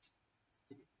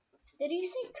 Did he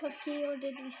say cookie or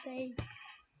did he say...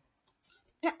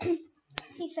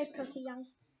 He said cookie,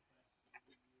 guys.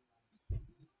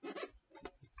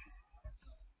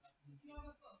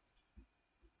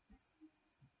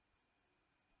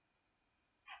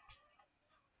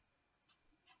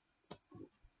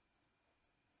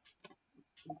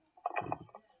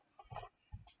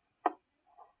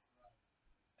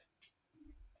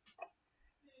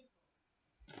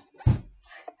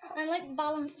 I'm like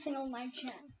balancing on my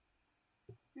chair.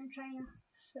 I'm trying to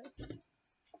fit.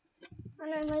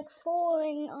 And I'm like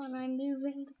falling and I'm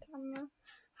moving the camera.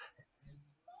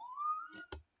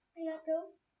 I gotta go.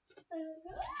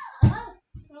 Ah!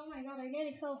 Oh my god, I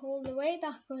nearly fell all the way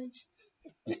backwards.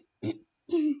 Don't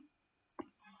you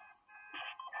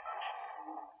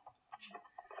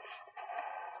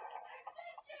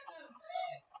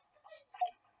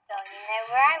know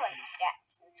where I want to get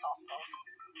to the top of?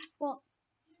 What?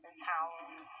 The town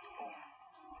spawn.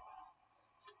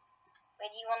 What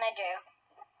do you want to do?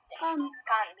 Can't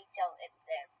be tilted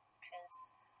though, because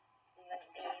we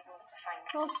wouldn't be able to find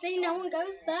Frosty, no one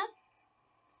goes there.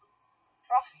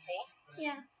 Frosty?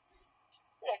 Yeah.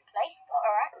 Good place, but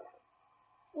alright.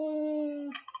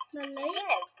 The lake? You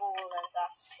know ballers are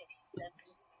supposed to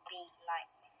be like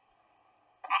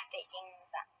epic things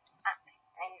that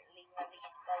accidentally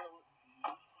released ballers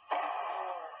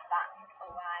back a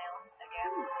while ago.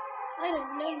 I don't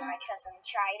know. Me and my cousin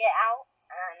tried it out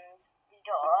and we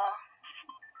got a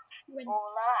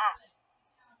baller at,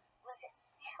 was it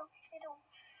Tilted or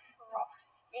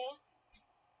Frosty?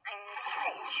 I'm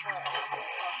pretty sure it was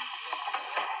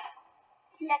Frosty.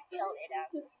 He said Tilted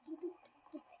as a small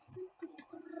place.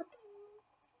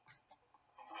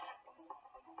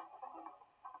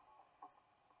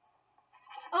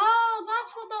 Oh,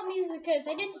 that's what that music is.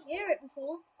 I didn't hear it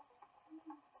before.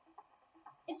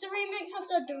 It's a remix of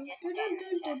the dun dun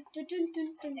dun dun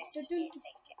dun dun dun dun.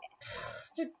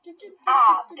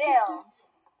 Ah, Bill.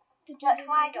 That's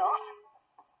what I got.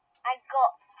 I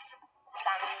got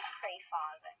standing pretty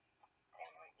far though. I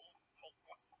didn't want you to take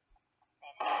this.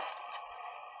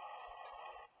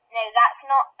 No, that's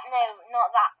not. No,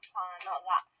 not that far. Not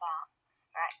that far.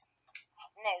 Right.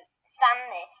 No, stand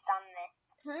there.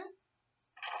 Huh?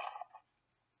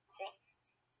 See?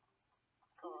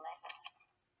 Cool, eh?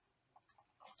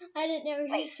 I didn't know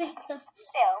you said so.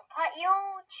 Bill, put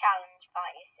your challenge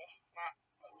party assist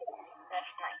next. The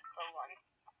sniper one.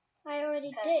 I already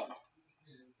did.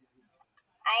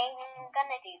 I'm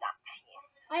gonna do that for you.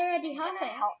 I already have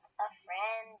it. Help a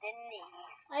friend in need.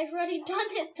 I've already done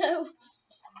it though.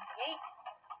 You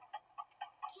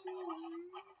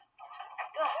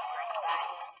do a sniper, I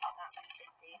don't know how that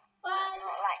could do. Well,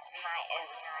 not like my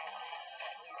own island,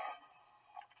 but you know.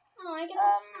 Oh, I get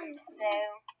the so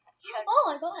oh,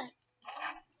 I got it.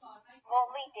 What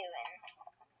we doing?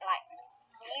 Like,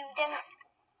 you don't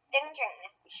drink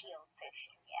the shield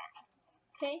potion, yeah.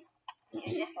 Okay.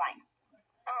 You're just like,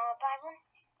 oh, but I want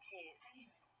to.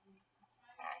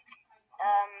 Right.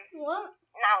 What?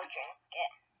 Now drink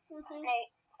it. Okay. No,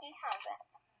 you have it.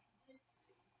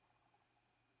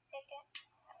 Take it.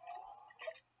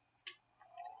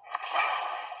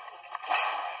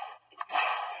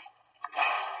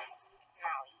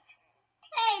 Now you can.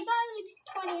 Hey, but it's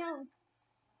 20 out.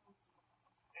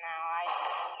 Now I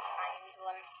just need to find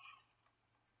one.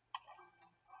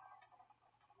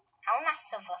 How nice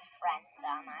of a friend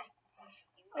am I?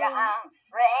 You got a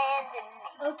friend in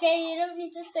me. Okay, you don't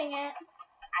need to sing it.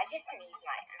 I just need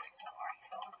my MS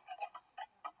rifle.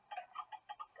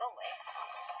 Go away.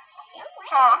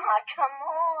 Come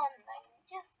on. I'm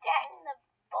just getting the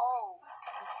ball.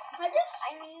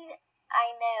 I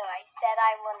know, I said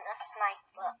I want a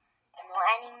sniper. Not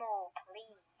anymore,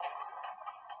 please.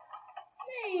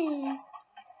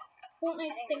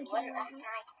 Fortnite's thinking I want a right now.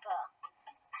 sniper.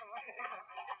 I want an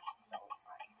assault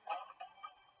rifle.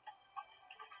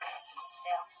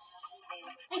 Still,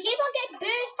 move. I keep on getting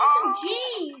burst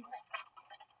SMGs.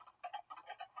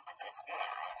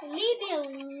 Leave me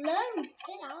alone.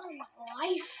 Get out of my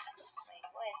life. Wait,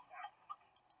 where's that?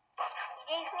 You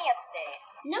gave me a burst.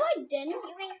 No, I didn't. You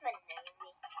even knew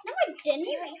me. No, I didn't.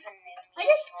 You even knew me. I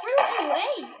just threw it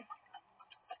away.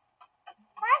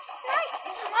 Why snipe?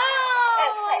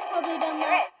 Oh, I've probably done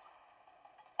that.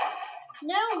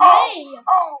 No way.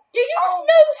 Did you just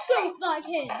no-scope that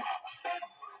kid?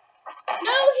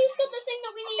 No, he's got the thing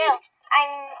that we need. Bill,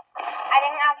 I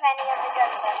didn't have any of the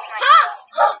guns but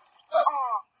sniper.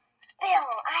 Oh, Bill,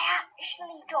 I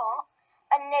actually got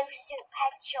a no-scope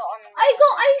headshot on him.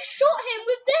 I shot him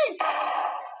with this.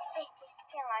 The sickest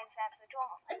kill I've ever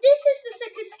got. This is the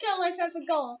sickest kill I've ever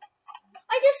got.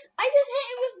 I just hit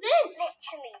him with this.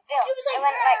 Literally, Bill. It was like, I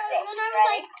went like this, and I was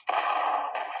ready? like,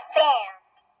 bam.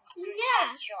 yeah.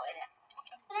 Headshotted him.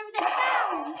 And I was like,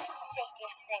 bam. It's the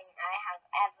sickest thing I have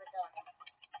ever done.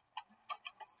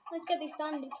 Let's get these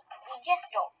candies. He just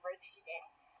got roasted.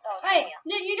 Oh, Hey,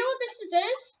 Taio. you know what this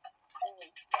deserves? He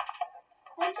needs this.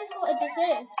 This is what it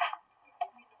deserves.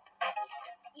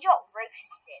 He got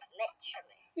roasted,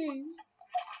 literally.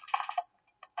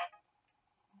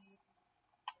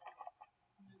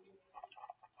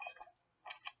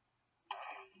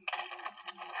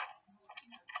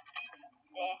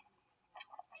 There.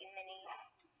 2 minis.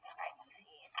 Right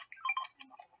here.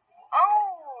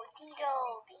 Oh,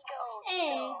 Diddle.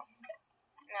 Hey.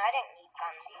 No, I don't need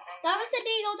candies. That was the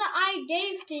deal that I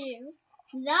gave to you.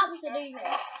 That was the deal.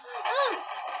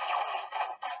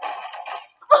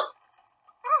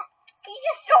 You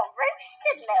just got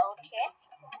roasted, little kid.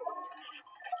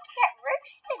 Get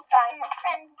roasted by my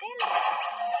friend Billy.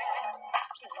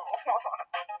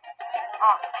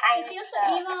 I feel so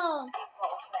evil.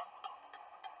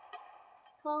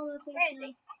 Call him, Where is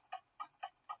he?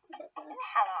 Where the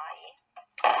hell are you?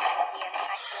 I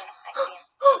see him.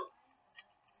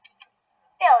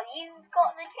 Bill, you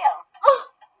got the kill.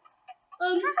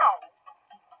 How?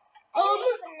 I don't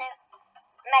even know.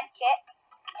 Medkit.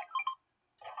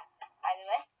 By the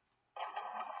way.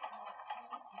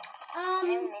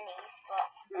 No minis, but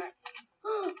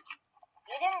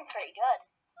you're doing pretty good.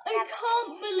 I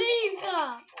can't believe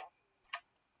that.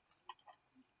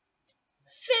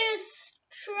 First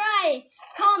try.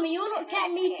 Karma, you're not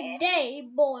getting me today,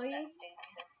 boy. Let's do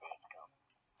this a circle.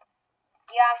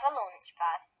 You have a launch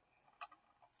pad.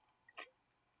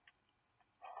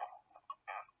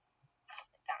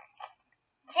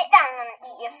 Sit down and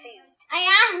eat your food. I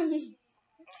am.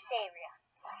 I'm serious.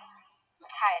 I'm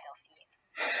tired of you.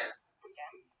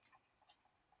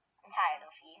 I'm tired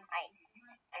of you.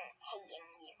 I'm hating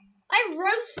you. I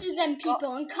roasted them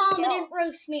people, and Karma didn't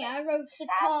roast me. I roasted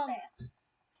Karma.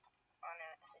 Oh no,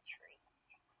 it's a tree.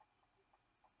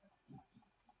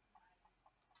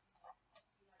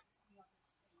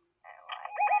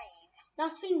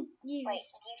 That's been used. Wait,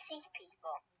 do you see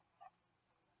people?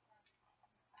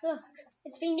 Look,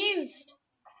 it's been used.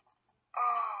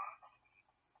 Oh,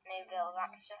 no, Bill,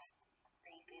 that's just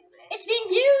rebooted. It's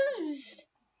been used.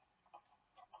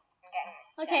 I'm getting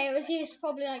this Okay, chest. it was used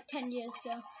probably like 10 years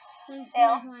ago. Bill.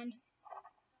 Never mind.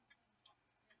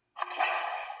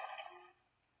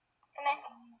 Come in.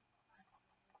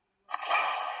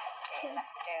 Okay,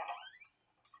 let's do it.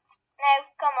 No,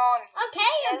 come on.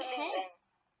 Okay, No okay. looting.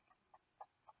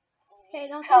 Okay,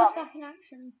 that's Come, us back in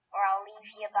action. or I'll leave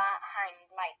you behind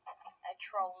like a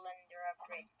troll under a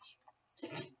bridge.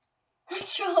 A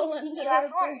troll under You a have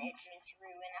bridge. wanted me to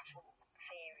ruin a full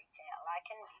fairy tale. I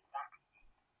can do that.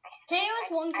 I swear. Taio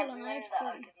has 1 kill and I ruined have the 3.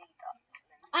 ugly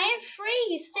duckling. I have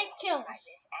 3 sick kills. Like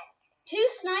this, anything. 2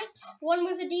 snipes, 1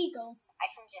 with a deagle. I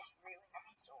can just ruin a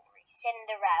story.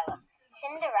 Cinderella.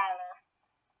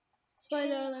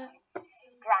 Spoiler alert.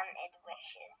 Granted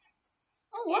wishes.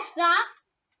 Oh, what's that?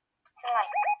 So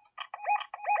like,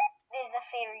 there's a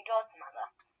fairy godmother,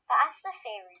 but as the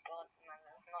fairy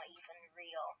godmother's not even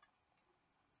real,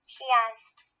 she has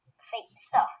fake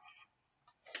stuff.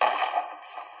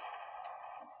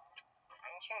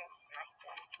 I'm trying to snipe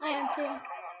him. I am too.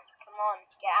 Come on,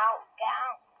 get out.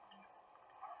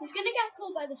 He's gonna get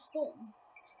caught by the storm.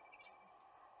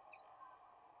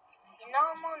 You're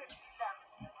not a monster.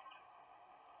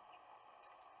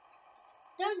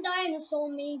 Don't die in the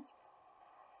storm, me.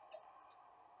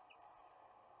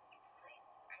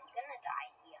 I'm gonna die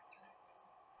here.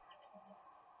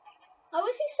 How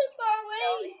is he so far No,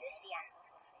 away? this is the end of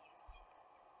a fairy tale.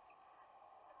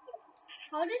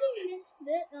 How did he miss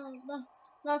it? Oh,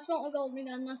 that's not a golden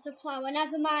gun, that's a flower.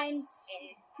 Never mind.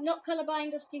 Not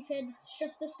colorblind or stupid. It's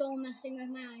just the storm messing with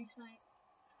my eyesight.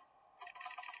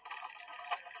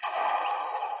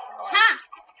 Ha!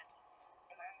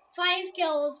 5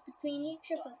 kills between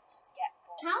each of us.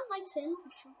 Cal likes in for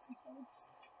shot rifles.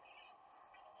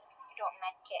 Don't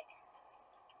make it.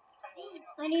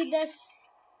 I need this.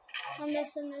 And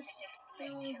this and this.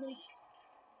 And all of this.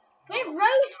 We're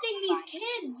roasting these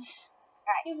kids!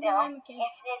 Right, Even Bill, though I'm a kid.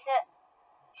 if there's a...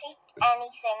 Take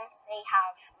anything they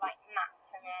have, like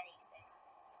mats and anything.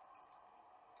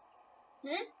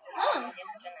 Huh? I'm Oh!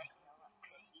 just gonna heal up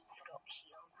because you've got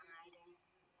shield and I don't.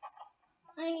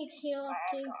 I need to heal up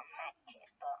I've too. got a med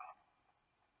kit, but...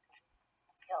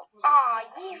 So,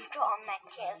 you've got a med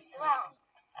kit as well.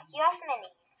 Do you have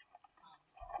minis?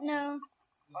 No.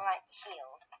 Or like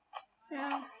shield?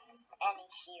 No. Any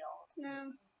shield?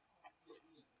 No.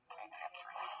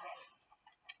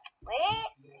 We're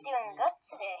doing good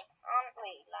today, aren't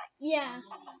we? Like, Yeah.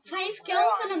 5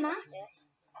 kills and a match.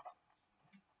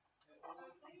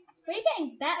 We're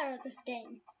getting better at this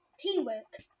game.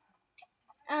 Teamwork.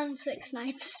 And 6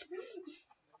 snipes.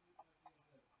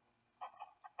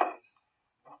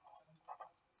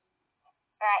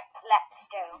 Right, let's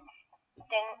go.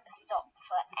 Don't stop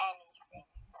for anything.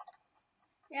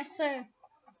 Yes, sir.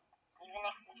 Even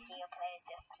if we see a player,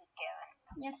 just keep going.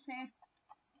 Yes, sir.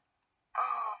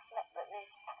 Oh, flip, but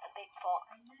there's a big pot.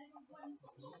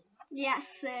 Yes,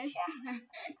 sir. Chest.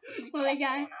 What we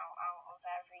got? Out of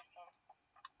everything.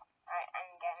 Right,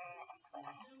 I'm getting this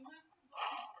way.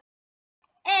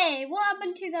 Hey, what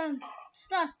happened to the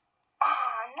stuff?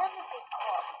 Another big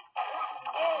pot. Let's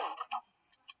go.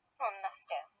 Come on, let's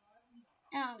go.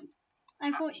 I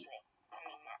thought. Actually, I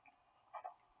mean that.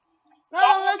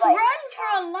 Well, let's Get your run bike, for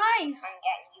a life. I'm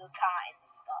getting you a car in the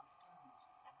spot.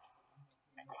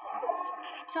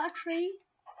 Is that a tree?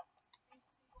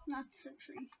 That's a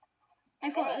tree. I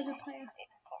thought it was a player.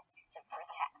 Big pots to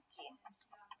protect you.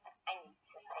 I need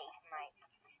to save my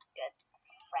good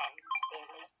friend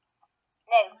Billy.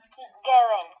 No, keep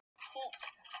going. Keep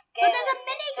going. But there's a The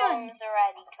minigun. storm's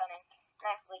already coming. And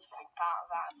I've wasted part of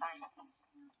our time.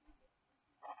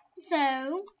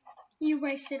 So, you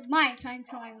wasted my time,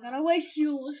 so I'm gonna waste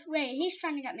yours. Wait, he's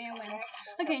trying to get me a win.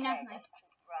 Okay, never mind. Just keep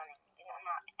running. Didn't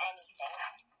mark anything.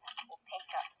 Or pick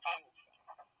up anything.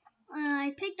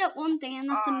 I picked up one thing, and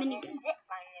that's a minigun. There's a zip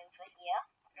line over here.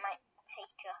 Might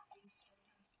take us.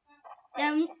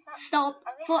 Don't Is that- stop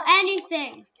are they for having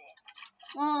anything. horses there?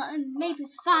 Well, maybe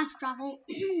it's fast travel.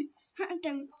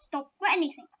 Don't stop for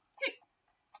anything.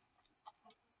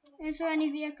 Is there any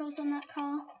vehicles on that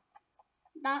car?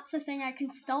 That's the thing I can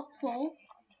stop for.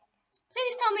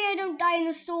 Please tell me I don't die in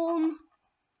the storm.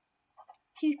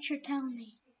 Future, tell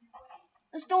me.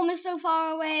 The storm is so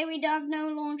far away, we have no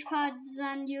launch pads,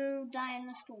 and you die in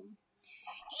the storm.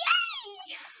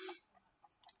 Yay!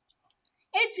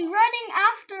 It's running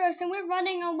after us, and we're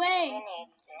running away. We're nearly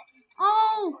there.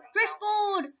 Oh,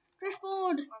 driftboard!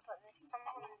 Driftboard! Oh, but there's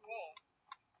someone there.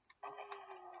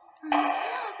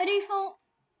 A default.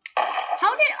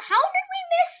 How did we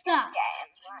miss that? Just get him,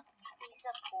 right? He's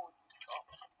a poor default.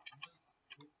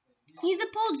 He's a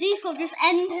poor default, just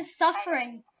end his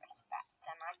suffering. Respect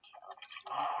them, I killed.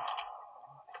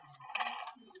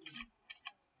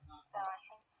 Though I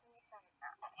think he's an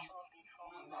actual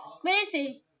default. Where is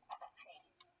he?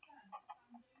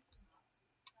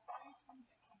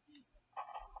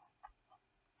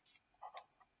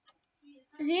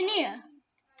 Is he in here?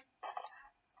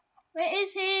 Where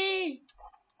is he?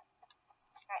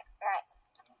 Right.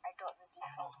 I got the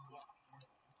default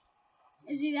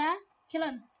here. Is he there? Kill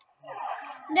him.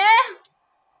 No!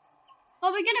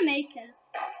 Oh, we're gonna make it.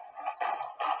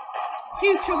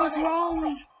 Future was wrong.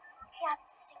 He had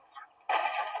the same time.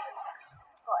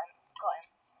 Got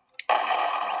him.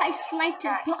 I sniped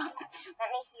him. Right. Let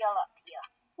me heal up here.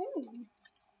 Ooh.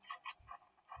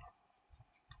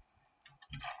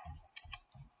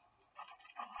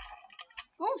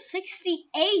 Oh,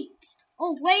 68.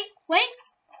 Oh, wait.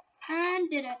 And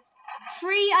did it.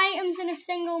 3 items in a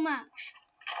single match.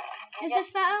 Is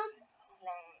this better?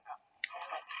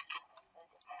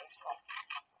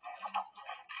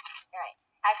 Right,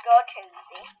 I've got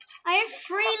cozy. I have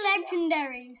 3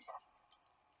 legendaries.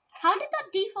 How did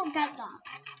that default get that?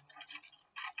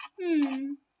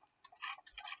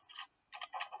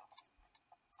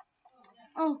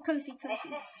 Oh, cozy. This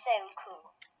is so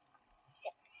cool.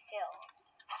 6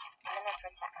 kills. gonna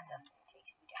protect us in case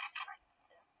we get sniped.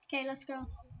 Okay, let's go.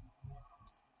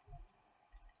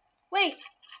 Wait.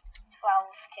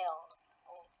 12 kills.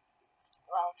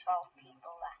 Well, 12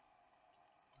 people left.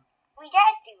 We get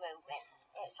a duo win.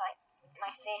 It's like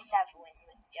my first ever win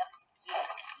was just you.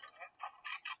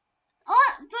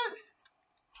 Oh, but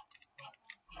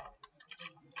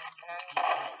And I'm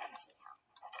getting 80 health.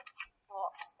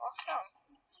 What's wrong?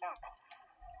 What's wrong?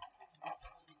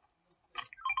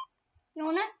 you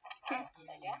want it? Okay.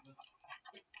 So yes.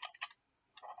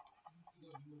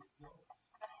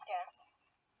 Let's go.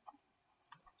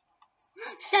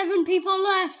 7 people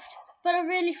left, but a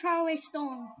really far away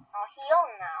storm. I'll heal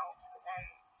now, so then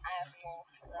I have more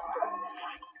for the last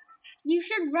fight. You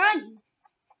should run.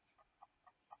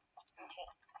 Okay.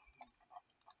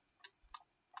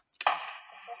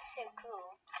 This is so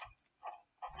cool.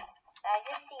 I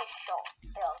just see a shot.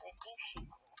 Bill, did you shoot?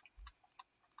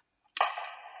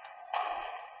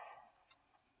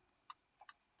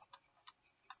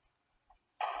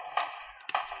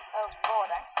 Oh god,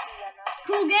 I see another.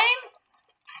 Cool game.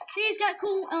 These get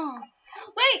cool. Oh,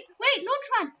 wait, launch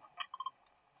pad.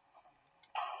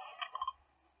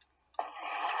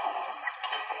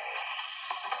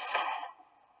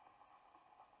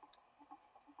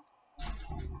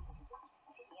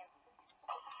 I see him.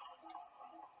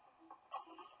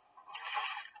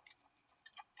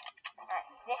 Right,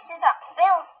 this is up.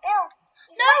 Bill, you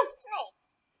No! left me.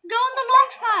 Go on the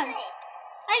launch Left pad. me.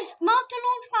 I marked a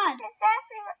launch pad. Because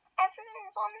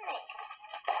everyone's on me.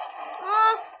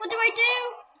 What do I do?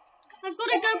 I've got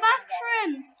to go back for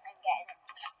him. I'm getting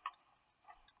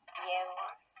you.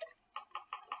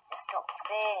 Just got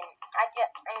burned. I'm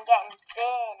getting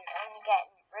burned. I'm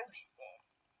getting roasted.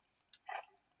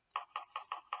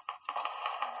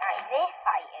 Right, they're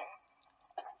fighting.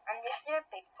 And there's a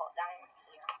big pot down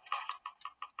here.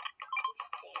 You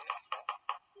seriously?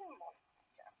 You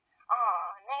monster. Oh,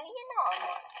 no, you're not a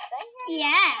monster. You're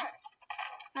Yeah.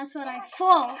 That's what I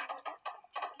thought.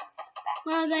 Respect.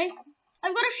 Where are they?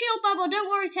 I've got a shield bubble. Don't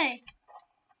worry, Tay.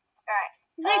 Right.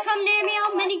 If they come near me,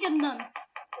 I'll minigun them.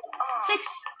 Oh, Six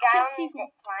guy on the people.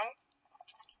 zip line.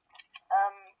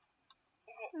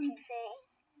 Is it 230?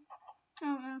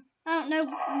 I don't know.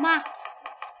 Math.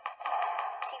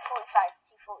 245.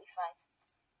 245.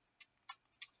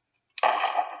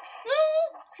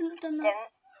 Shouldn't have done that.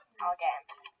 Don't. I'll get him.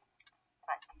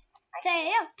 Right.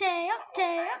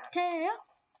 Tayo.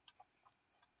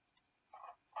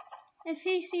 If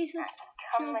he sees us,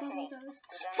 Come shield with bubble me. goes.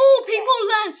 We don't 4 need to people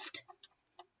left.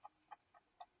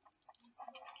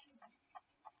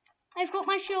 I've got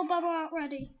my shield bubble out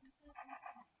ready.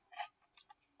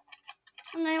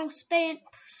 And I will spray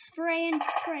and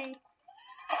pray.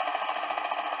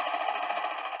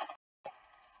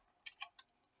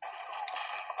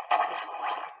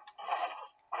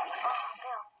 Oh,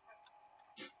 Bill.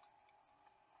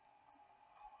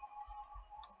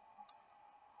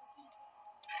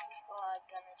 We're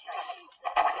gonna try this.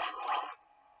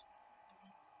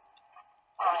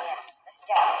 Oh, yeah. Let's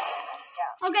go.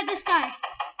 I'll get this guy.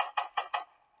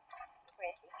 Where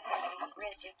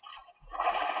is he?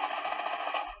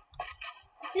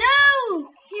 No!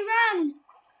 He ran.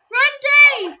 Run,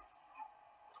 Dave!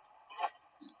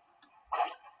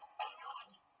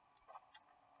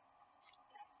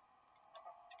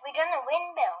 We're gonna win,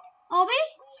 Bill. Are we?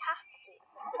 We have to.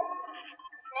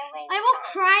 There's no way I we will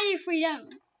can't. cry if we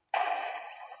don't.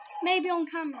 Maybe on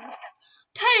camera.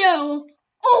 Tayo!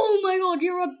 Oh my god,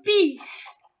 you're a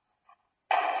beast!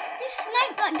 You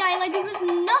sniped that guy like he was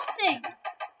nothing.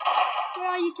 Where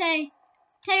are you, Tay?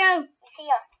 Tayo! He's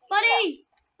here. Buddy!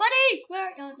 Buddy! Where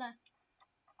are you? There.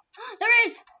 There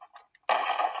is!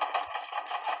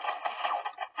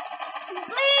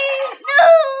 Please! No!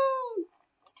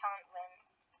 We can't win.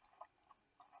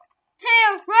 Tayo,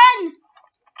 run!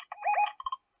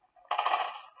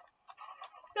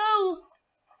 Go!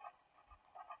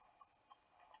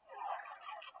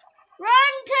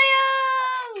 Run, Tayo!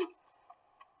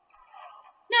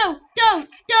 No,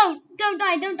 don't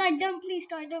die, don't please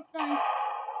die, don't die. No,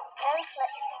 he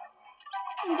slipped.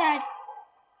 I'm dead. Tay.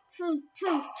 No!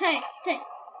 No! Tagged him.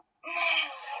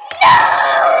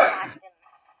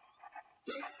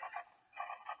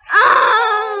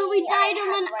 Ah, we Yeah, died I on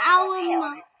had an one hour more kill.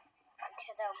 mark. We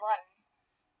could have won.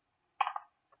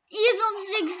 He's on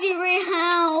 60 right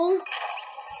now.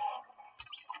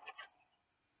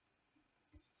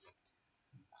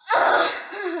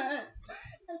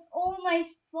 That's all my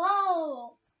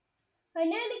fault. I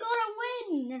nearly got a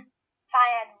win. If I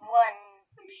had one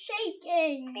I'm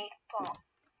shaking. big pot.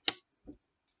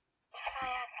 If I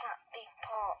had that big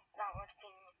pot, that would have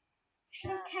been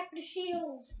Should have kept the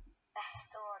shield. the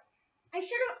best one. I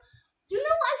should have. You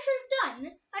know what I should have done?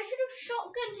 I should have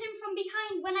shotgunned him from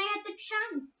behind when I had the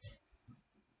chance.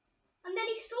 And then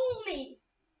he saw me.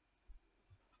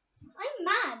 I'm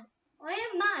mad. I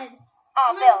am mad.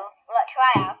 Oh, Bill, look who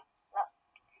I have. Look.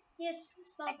 Yes,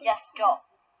 I just dropped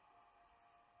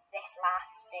this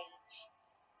last stage.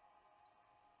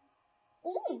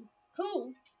 Oh,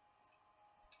 cool.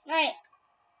 Right.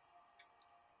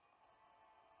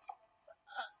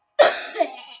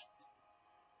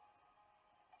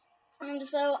 I'm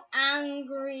so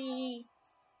angry.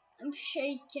 I'm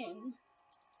shaking.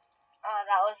 Oh,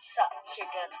 that was such a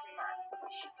good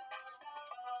match.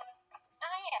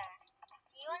 Oh yeah.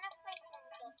 Do you want to play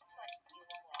Teams of 20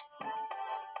 or what?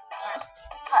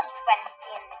 Put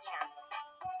 20 in the chat.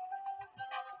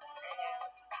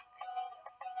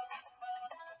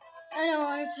 I don't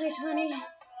want to play 20.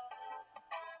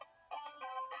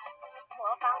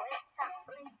 What about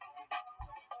exactly?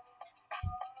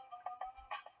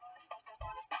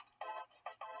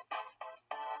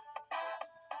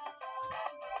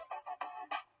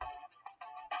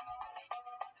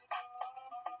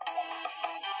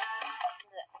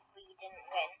 We didn't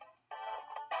win. No,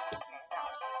 that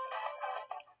was so sad.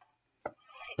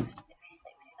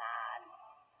 So sad.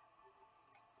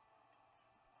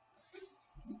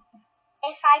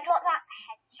 If I got that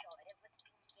headshot, it would have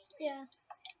been game. Yeah.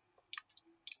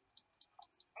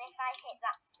 And if I hit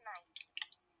that snipe,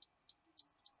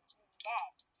 I'm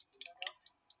dead.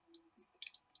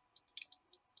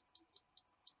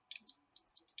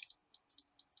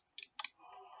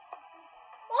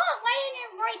 What? Why didn't you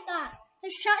write that? The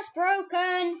shot's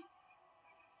broken.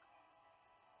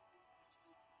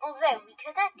 Although we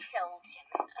could have killed him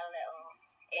a little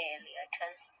earlier,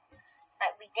 because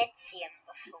like we did see him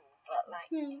before, but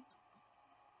like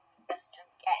just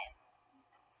don't get him.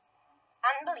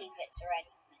 I can't believe it's already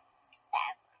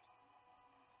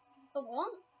 7. The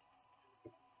what?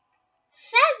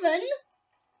 7?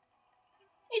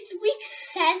 It's week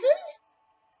 7?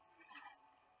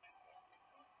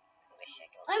 I wish I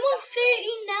got I'm on that.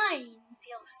 39. I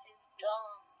feel so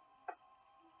dumb.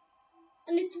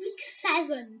 And it's week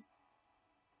 7.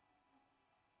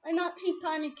 I'm actually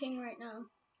panicking right now.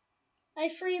 I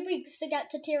have 3 weeks to get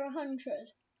to tier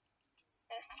 100.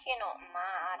 If you're not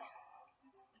mad.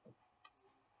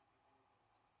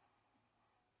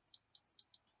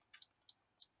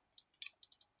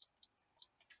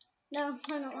 No,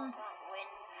 I'm not mad. Win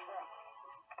for us.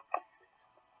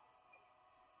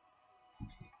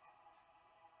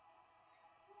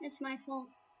 It's my fault.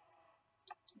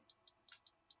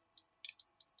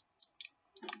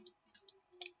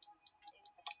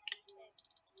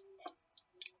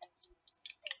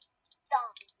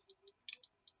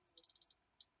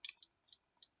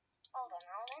 Hold on,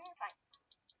 I'll invite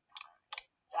someone.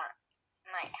 That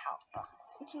might help us.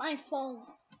 It's my fault.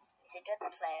 He's a good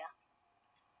player.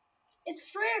 It's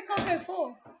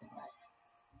 3:04.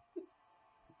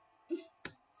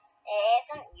 It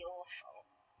isn't your fault.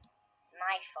 It's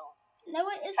my fault. No,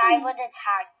 it If I isn't. would have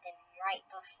tagged him right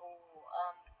before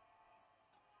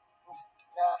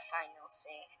the final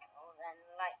circle, then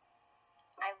like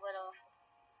I would have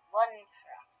won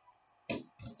for us.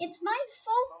 It's my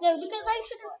fault though, because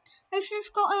I should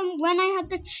have got him when I had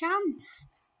the chance.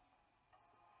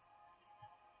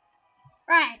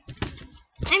 Right.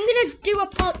 I'm gonna do a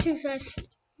part 2 first.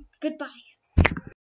 Goodbye.